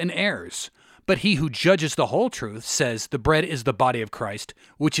Christ, and errs. But he who judges the whole truth says the bread is the body of Christ,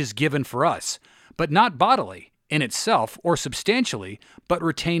 which is given for us, but not bodily, in itself, or substantially, but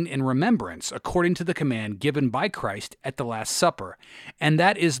retained in remembrance, according to the command given by Christ at the Last Supper. And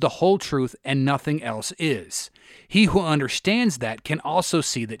that is the whole truth, and nothing else is. He who understands that can also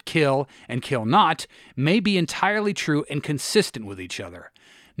see that kill and kill not may be entirely true and consistent with each other.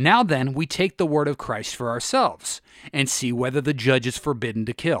 Now then, we take the word of Christ for ourselves, and see whether the judge is forbidden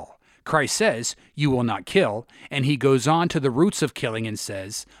to kill. Christ says, "You will not kill," and he goes on to the roots of killing and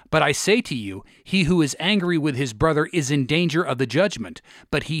says, "But I say to you, he who is angry with his brother is in danger of the judgment,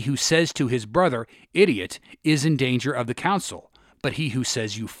 but he who says to his brother, 'Idiot,' is in danger of the council, but he who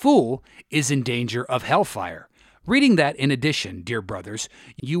says, 'You fool,' is in danger of hellfire." Reading that in addition, dear brothers,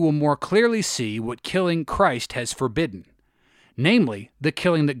 you will more clearly see what killing Christ has forbidden, namely, the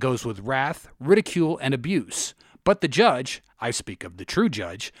killing that goes with wrath, ridicule, and abuse. But the judge, I speak of the true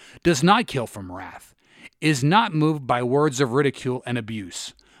judge, does not kill from wrath, is not moved by words of ridicule and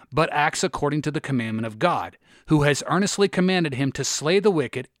abuse, but acts according to the commandment of God, who has earnestly commanded him to slay the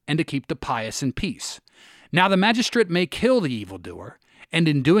wicked and to keep the pious in peace. Now the magistrate may kill the evildoer, and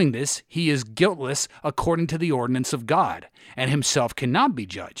in doing this he is guiltless according to the ordinance of God, and himself cannot be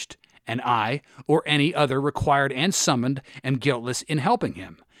judged. And I, or any other required and summoned, am guiltless in helping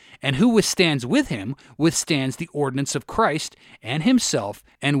him. And who withstands with him withstands the ordinance of Christ and himself,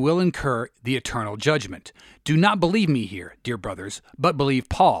 and will incur the eternal judgment. Do not believe me here, dear brothers, but believe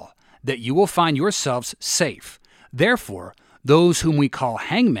Paul, that you will find yourselves safe. Therefore, those whom we call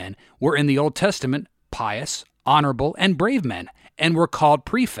hangmen were in the Old Testament pious, honorable, and brave men, and were called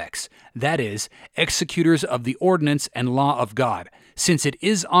prefects, that is, executors of the ordinance and law of God, since it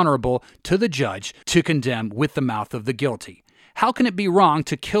is honorable to the judge to condemn with the mouth of the guilty. How can it be wrong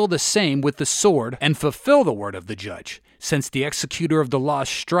to kill the same with the sword and fulfill the word of the judge, since the executor of the law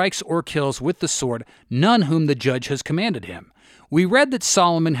strikes or kills with the sword none whom the judge has commanded him? We read that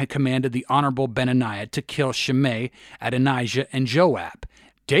Solomon had commanded the honorable Benaiah to kill Shimei, Adonijah, and Joab.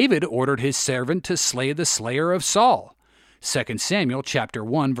 David ordered his servant to slay the slayer of Saul. 2 Samuel chapter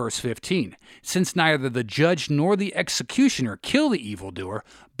 1, verse 15. Since neither the judge nor the executioner kill the evildoer,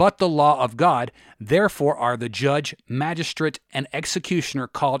 but the law of God, therefore are the judge, magistrate, and executioner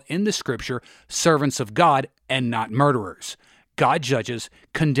called in the Scripture servants of God and not murderers. God judges,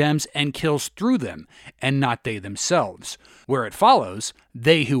 condemns, and kills through them, and not they themselves. Where it follows,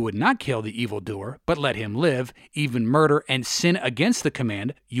 they who would not kill the evildoer, but let him live, even murder and sin against the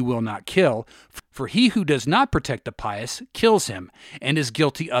command, you will not kill, for he who does not protect the pious kills him, and is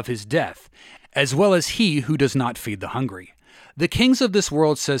guilty of his death, as well as he who does not feed the hungry. The kings of this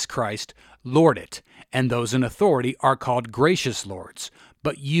world, says Christ, lord it, and those in authority are called gracious lords,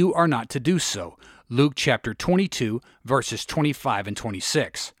 but you are not to do so. Luke chapter 22, verses 25 and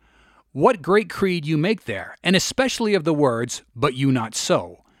 26. What great creed you make there, and especially of the words, but you not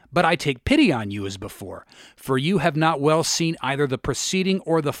so. But I take pity on you as before, for you have not well seen either the preceding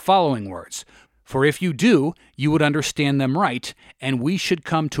or the following words. For if you do, you would understand them right, and we should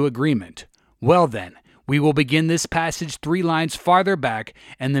come to agreement. Well then, we will begin this passage 3 lines farther back,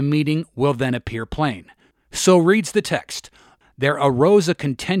 and the meaning will then appear plain. So reads the text. There arose a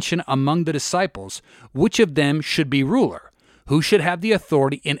contention among the disciples, which of them should be ruler, who should have the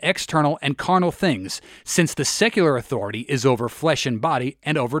authority in external and carnal things, since the secular authority is over flesh and body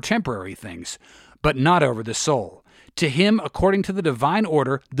and over temporary things, but not over the soul. To him, according to the divine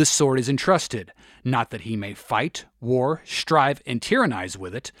order, the sword is entrusted, not that he may fight, war, strive, and tyrannize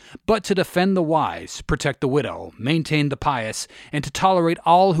with it, but to defend the wise, protect the widow, maintain the pious, and to tolerate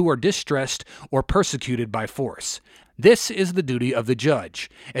all who are distressed or persecuted by force. This is the duty of the judge,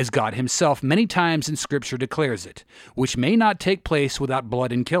 as God himself many times in Scripture declares it, which may not take place without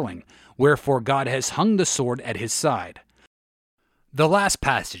blood and killing, wherefore God has hung the sword at his side. The last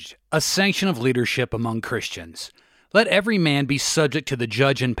passage, a sanction of leadership among Christians. Let every man be subject to the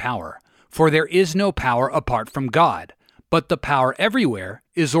judge in power, for there is no power apart from God, but the power everywhere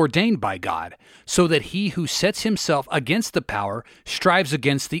is ordained by God, so that he who sets himself against the power strives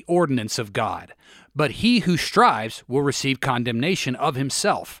against the ordinance of God. But he who strives will receive condemnation of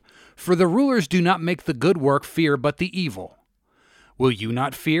himself, for the rulers do not make the good work fear but the evil. Will you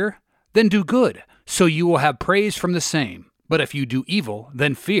not fear? Then do good, so you will have praise from the same. But if you do evil,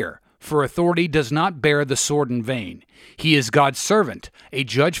 then fear, for authority does not bear the sword in vain. He is God's servant, a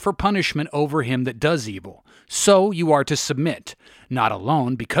judge for punishment over him that does evil. So you are to submit, not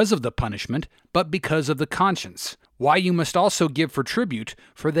alone because of the punishment, but because of the conscience. Why you must also give for tribute,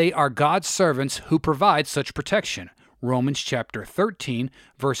 for they are God's servants who provide such protection. Romans chapter 13,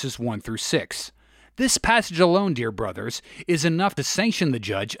 verses 1 through 6. This passage alone, dear brothers, is enough to sanction the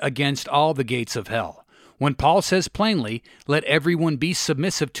judge against all the gates of hell. When Paul says plainly, let everyone be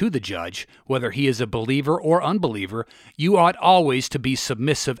submissive to the judge, whether he is a believer or unbeliever, you ought always to be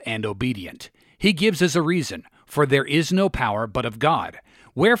submissive and obedient. He gives as a reason, for there is no power but of God.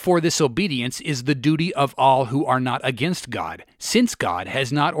 Wherefore this obedience is the duty of all who are not against God, since God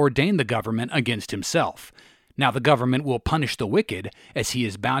has not ordained the government against himself. Now the government will punish the wicked, as he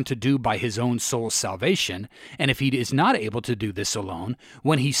is bound to do by his own soul's salvation, and if he is not able to do this alone,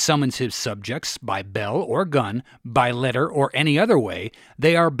 when he summons his subjects by bell or gun, by letter or any other way,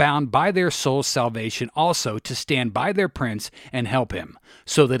 they are bound by their soul's salvation also to stand by their prince and help him,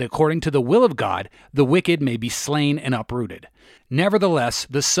 so that according to the will of God, the wicked may be slain and uprooted. Nevertheless,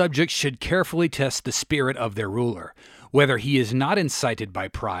 the subjects should carefully test the spirit of their ruler, whether he is not incited by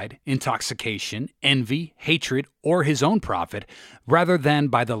pride, intoxication, envy, hatred, or his own profit, rather than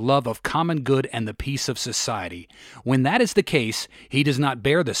by the love of common good and the peace of society. When that is the case, he does not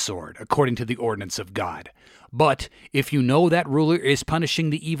bear the sword, according to the ordinance of God. But if you know that ruler is punishing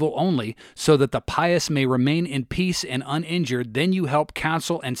the evil only, so that the pious may remain in peace and uninjured, then you help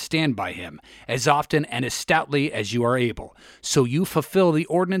counsel and stand by him, as often and as stoutly as you are able. So you fulfill the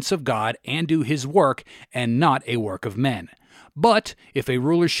ordinance of God and do his work, and not a work of men. But if a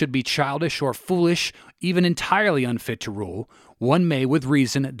ruler should be childish or foolish, even entirely unfit to rule, one may with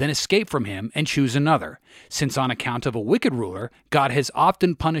reason then escape from him and choose another, since on account of a wicked ruler God has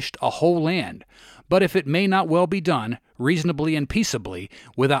often punished a whole land. But if it may not well be done, reasonably and peaceably,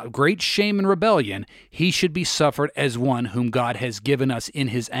 without great shame and rebellion, he should be suffered as one whom God has given us in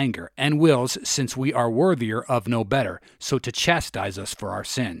his anger, and wills, since we are worthier of no better, so to chastise us for our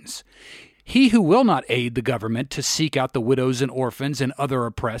sins. He who will not aid the government to seek out the widows and orphans and other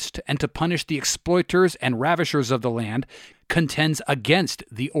oppressed, and to punish the exploiters and ravishers of the land, contends against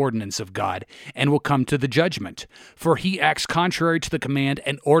the ordinance of God, and will come to the judgment. For he acts contrary to the command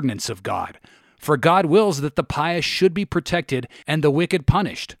and ordinance of God. For God wills that the pious should be protected and the wicked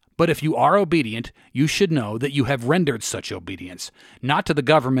punished. But if you are obedient, you should know that you have rendered such obedience, not to the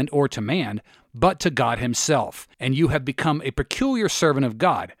government or to man, but to God himself, and you have become a peculiar servant of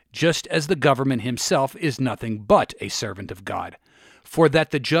God, just as the government himself is nothing but a servant of God. For that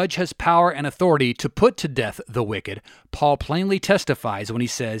the judge has power and authority to put to death the wicked, Paul plainly testifies when he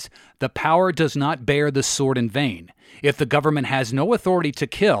says, "The power does not bear the sword in vain. If the government has no authority to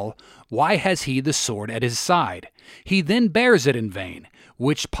kill, why has he the sword at his side? He then bears it in vain,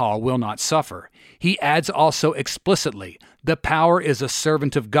 which Paul will not suffer." He adds also explicitly, "The power is a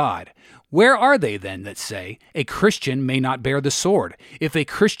servant of God." Where are they then that say, a Christian may not bear the sword, if a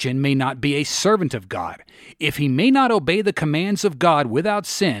Christian may not be a servant of God? If he may not obey the commands of God without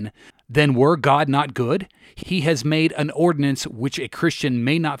sin, then were God not good? He has made an ordinance which a Christian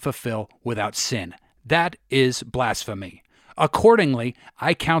may not fulfill without sin. That is blasphemy. Accordingly,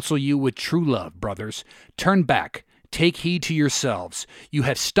 I counsel you with true love, brothers, turn back. Take heed to yourselves. You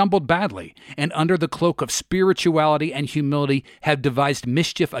have stumbled badly, and under the cloak of spirituality and humility have devised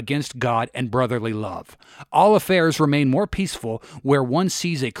mischief against God and brotherly love. All affairs remain more peaceful where one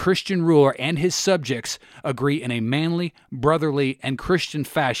sees a Christian ruler and his subjects agree in a manly, brotherly, and Christian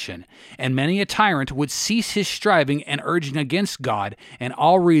fashion, and many a tyrant would cease his striving and urging against God and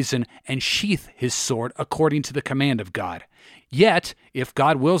all reason and sheath his sword according to the command of God. Yet, if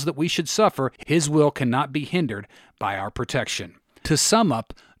God wills that we should suffer, his will cannot be hindered by our protection. To sum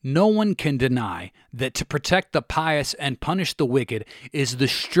up, no one can deny that to protect the pious and punish the wicked is the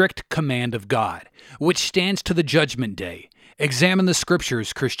strict command of God, which stands to the judgment day. Examine the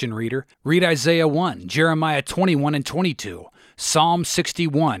scriptures, Christian reader. Read Isaiah 1, Jeremiah 21 and 22, Psalm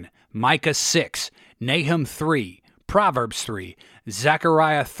 61, Micah 6, Nahum 3, Proverbs 3,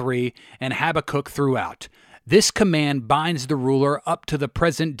 Zechariah 3, and Habakkuk throughout. This command binds the ruler up to the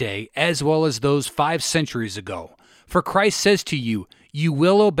present day as well as those 5 centuries ago. For Christ says to you, you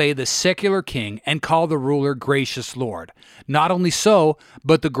will obey the secular king and call the ruler gracious Lord. Not only so,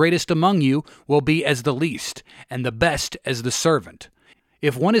 but the greatest among you will be as the least, and the best as the servant.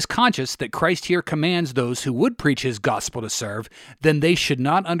 If one is conscious that Christ here commands those who would preach his gospel to serve, then they should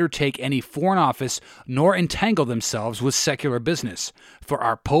not undertake any foreign office nor entangle themselves with secular business, for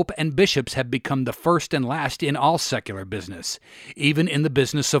our pope and bishops have become the first and last in all secular business, even in the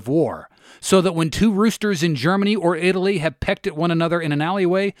business of war, so that when 2 roosters in Germany or Italy have pecked at one another in an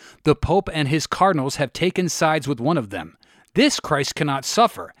alleyway, the pope and his cardinals have taken sides with one of them. This Christ cannot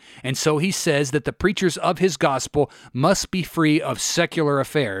suffer, and so he says that the preachers of his gospel must be free of secular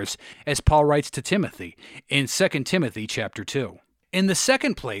affairs, as Paul writes to Timothy in 2 Timothy chapter 2. In the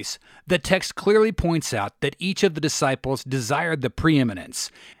second place, the text clearly points out that each of the disciples desired the preeminence,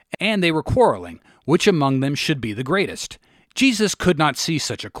 and they were quarreling, which among them should be the greatest. Jesus could not see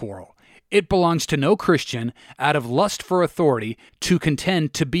such a quarrel. It belongs to no Christian, out of lust for authority, to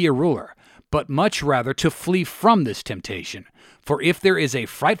contend to be a ruler, but much rather to flee from this temptation. For if there is a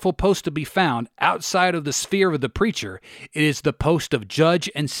frightful post to be found outside of the sphere of the preacher, it is the post of judge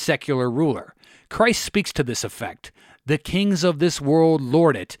and secular ruler. Christ speaks to this effect. The kings of this world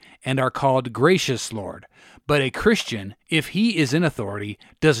lord it, and are called gracious Lord. But a Christian, if he is in authority,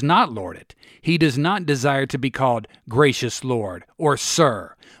 does not lord it. He does not desire to be called gracious Lord or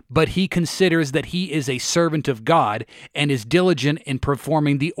Sir, but he considers that he is a servant of God and is diligent in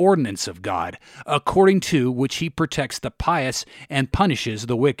performing the ordinance of God, according to which he protects the pious and punishes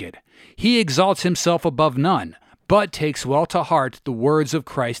the wicked. He exalts himself above none, but takes well to heart the words of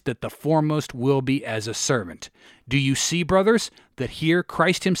Christ that the foremost will be as a servant. Do you see, brothers, that here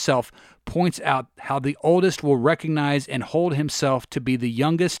Christ himself points out how the oldest will recognize and hold himself to be the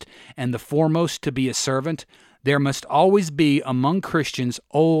youngest and the foremost to be a servant? There must always be among Christians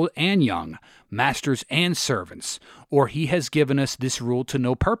old and young, masters and servants, or he has given us this rule to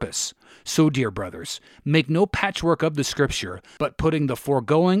no purpose. So, dear brothers, make no patchwork of the Scripture, but putting the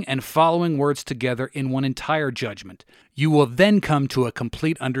foregoing and following words together in one entire judgment. You will then come to a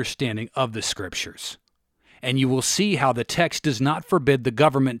complete understanding of the Scriptures. And you will see how the text does not forbid the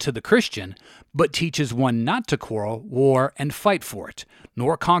government to the Christian, but teaches one not to quarrel, war, and fight for it,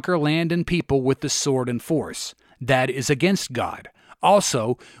 nor conquer land and people with the sword and force. That is against God.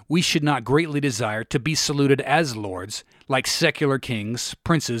 Also, we should not greatly desire to be saluted as lords, like secular kings,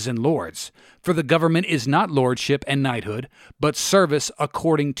 princes, and lords. For the government is not lordship and knighthood, but service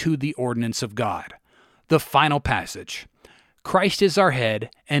according to the ordinance of God. The final passage. Christ is our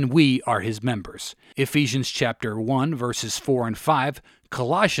head, and we are his members. Ephesians chapter 1, verses 4 and 5,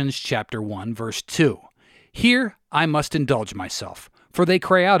 Colossians chapter 1, verse 2. Here I must indulge myself, for they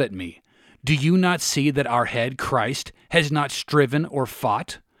cry out at me, "Do you not see that our head, Christ, has not striven or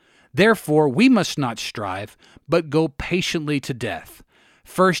fought? Therefore we must not strive, but go patiently to death.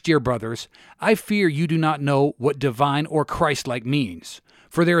 First, dear brothers, I fear you do not know what divine or Christ-like means,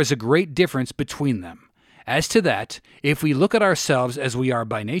 for there is a great difference between them. As to that, if we look at ourselves as we are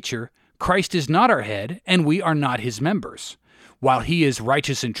by nature, Christ is not our head, and we are not his members. While he is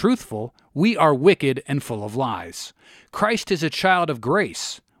righteous and truthful, we are wicked and full of lies. Christ is a child of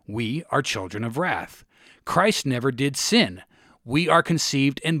grace. We are children of wrath. Christ never did sin. We are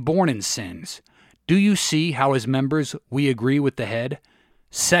conceived and born in sins. Do you see how as members we agree with the head?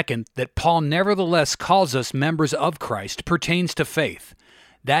 Second, that Paul nevertheless calls us members of Christ pertains to faith.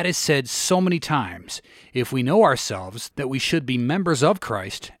 That is said so many times. If we know ourselves that we should be members of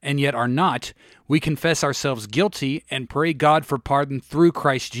Christ, and yet are not, we confess ourselves guilty and pray God for pardon through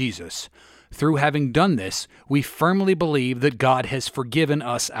Christ Jesus. Through having done this, we firmly believe that God has forgiven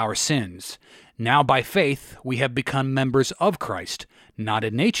us our sins. Now by faith we have become members of Christ, not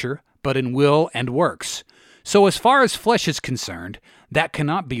in nature, but in will and works. So as far as flesh is concerned, that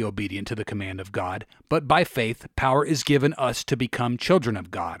cannot be obedient to the command of God, but by faith power is given us to become children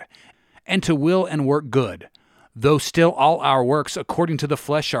of God, and to will and work good. Though still all our works according to the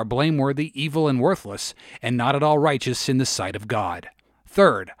flesh are blameworthy, evil, and worthless, and not at all righteous in the sight of God.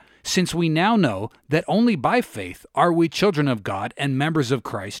 Third, since we now know that only by faith are we children of God and members of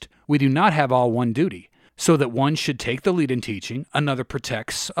Christ, we do not have all one duty, so that one should take the lead in teaching, another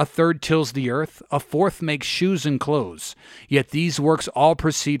protects, a third tills the earth, a fourth makes shoes and clothes. Yet these works all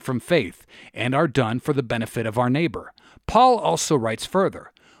proceed from faith, and are done for the benefit of our neighbor. Paul also writes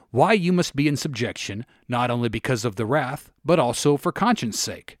further, why you must be in subjection, not only because of the wrath, but also for conscience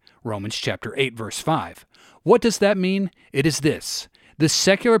sake. Romans chapter 8, verse 5. What does that mean? It is this. The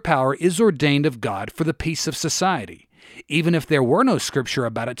secular power is ordained of God for the peace of society. Even if there were no scripture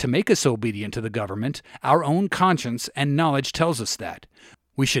about it to make us obedient to the government, our own conscience and knowledge tells us that.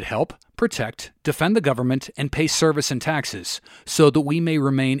 We should help, protect, defend the government, and pay service and taxes, so that we may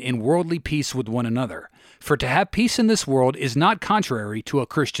remain in worldly peace with one another. For to have peace in this world is not contrary to a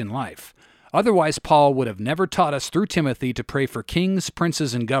Christian life. Otherwise, Paul would have never taught us through Timothy to pray for kings,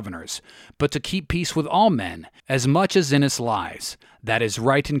 princes, and governors, but to keep peace with all men, as much as in us lies. That is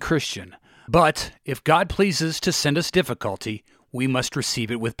right and Christian. But if God pleases to send us difficulty, we must receive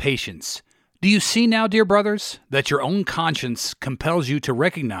it with patience. Do you see now, dear brothers, that your own conscience compels you to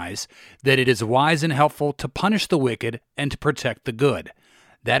recognize that it is wise and helpful to punish the wicked and to protect the good?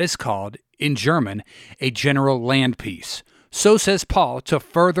 That is called, in German, a general land peace. So says Paul, to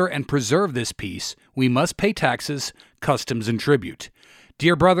further and preserve this peace, we must pay taxes, customs, and tribute.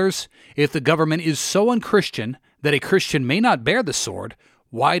 Dear brothers, if the government is so unchristian that a Christian may not bear the sword,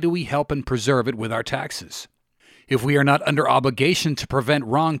 why do we help and preserve it with our taxes? If we are not under obligation to prevent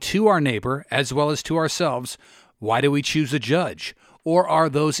wrong to our neighbor as well as to ourselves, why do we choose a judge? Or are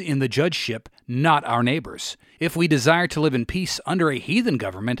those in the judgeship not our neighbors? If we desire to live in peace under a heathen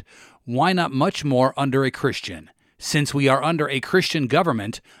government, why not much more under a Christian? Since we are under a Christian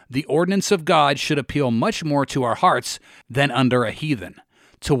government, the ordinance of God should appeal much more to our hearts than under a heathen.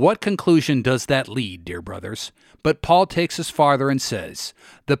 To what conclusion does that lead, dear brothers? But Paul takes us farther and says,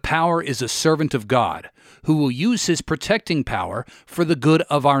 the power is a servant of God, who will use his protecting power for the good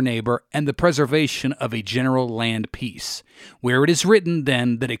of our neighbor and the preservation of a general land peace. Where it is written,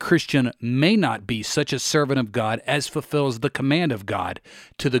 then, that a Christian may not be such a servant of God as fulfills the command of God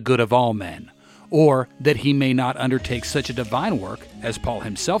to the good of all men, or that he may not undertake such a divine work, as Paul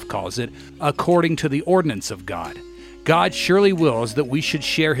himself calls it, according to the ordinance of God. God surely wills that we should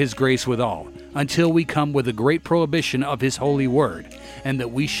share his grace with all, until we come with a great prohibition of his holy word, and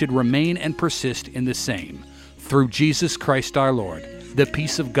that we should remain and persist in the same. Through Jesus Christ our Lord, the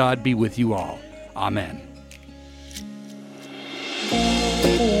peace of God be with you all. Amen.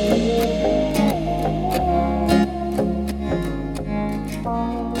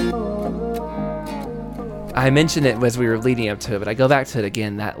 I mentioned it as we were leading up to it, but I go back to it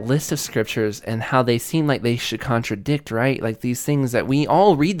again, that list of scriptures and how they seem like they should contradict, right? Like these things that we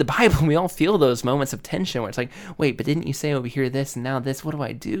all read the Bible and we all feel those moments of tension where it's like, wait, but didn't you say over here this and now this? What do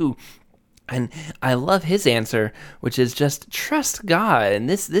I do? And I love his answer, which is just trust God. And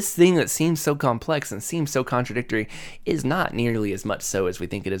this thing that seems so complex and seems so contradictory is not nearly as much so as we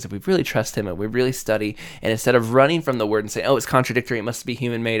think it is. If we really trust him and we really study, and instead of running from the word and saying, oh, it's contradictory, it must be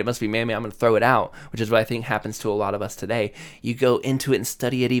human-made, it must be man-made, I'm going to throw it out, which is what I think happens to a lot of us today. You go into it and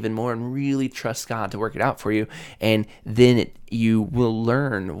study it even more and really trust God to work it out for you. And then you will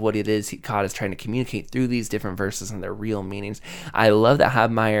learn what it is God is trying to communicate through these different verses and their real meanings. I love that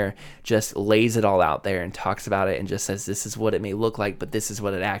Hubmaier just lays it all out there and talks about it and just says this is what it may look like, but this is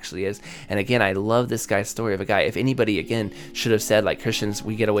what it actually is. And again, I love this guy's story of a guy. If anybody, again, should have said, like, Christians,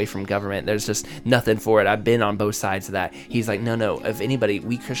 we get away from government, there's just nothing for it. I've been on both sides of that. He's like, no, if anybody,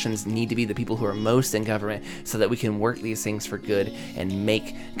 we Christians need to be the people who are most in government so that we can work these things for good and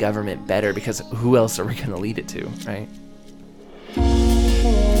make government better, because who else are we going to lead it to, right?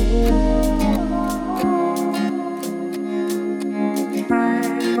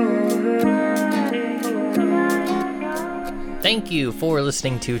 Thank you for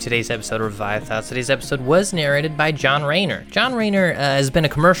listening to today's episode of Revive Thoughts. Today's episode was narrated by John Rayner. John Rayner has been a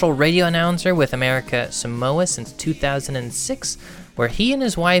commercial radio announcer with America Samoa since 2006, where he and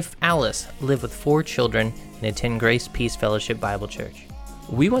his wife, Alice, live with 4 children and attend Grace Peace Fellowship Bible Church.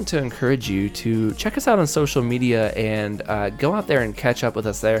 We want to encourage you to check us out on social media and go out there and catch up with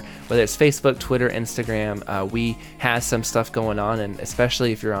us there, whether it's Facebook, Twitter, Instagram. We have some stuff going on, and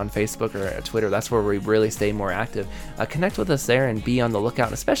especially if you're on Facebook or Twitter, that's where we really stay more active. Connect with us there and be on the lookout.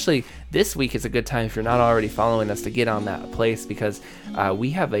 And especially this week is a good time if you're not already following us to get on that place, because we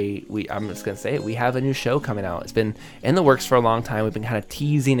have I'm just going to say it, we have a new show coming out. It's been in the works for a long time. We've been kind of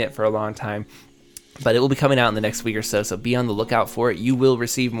teasing it for a long time, but it will be coming out in the next week or so be on the lookout for it. You will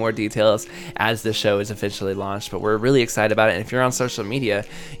receive more details as the show is officially launched, but we're really excited about it. And if you're on social media,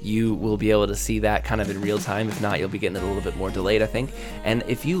 you will be able to see that kind of in real time. If not, you'll be getting it a little bit more delayed, I think. And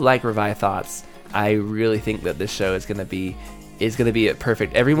if you like Revive Thoughts, I really think that this show is going to be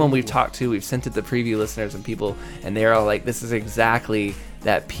perfect. Everyone we've talked to, we've sent it to preview listeners and people, and they're all like, this is exactly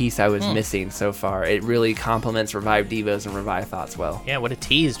that piece I was missing so far. It really complements Revive Devos and Revive Thoughts well. Yeah, what a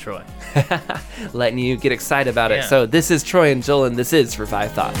tease, Troy. Letting you get excited about it. So this is Troy and Joel, and this is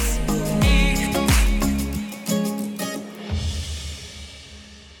Revive Thoughts.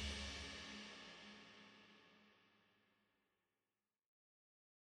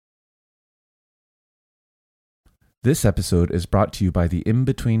 This episode is brought to you by the In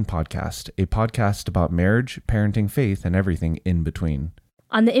Between Podcast, a podcast about marriage, parenting, faith, and everything in between.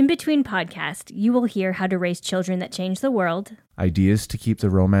 On the In Between Podcast, you will hear how to raise children that change the world, Ideas to keep the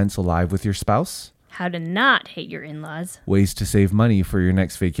romance alive with your spouse, how to not hate your in-laws, ways to save money for your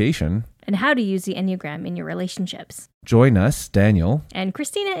next vacation, and how to use the Enneagram in your relationships. Join us, Daniel, And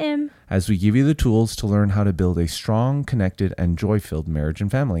Christina M. as we give you the tools to learn how to build a strong, connected, and joy-filled marriage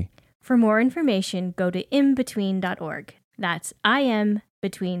and family. For more information, go to inbetween.org. That's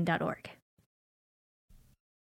imbetween.org.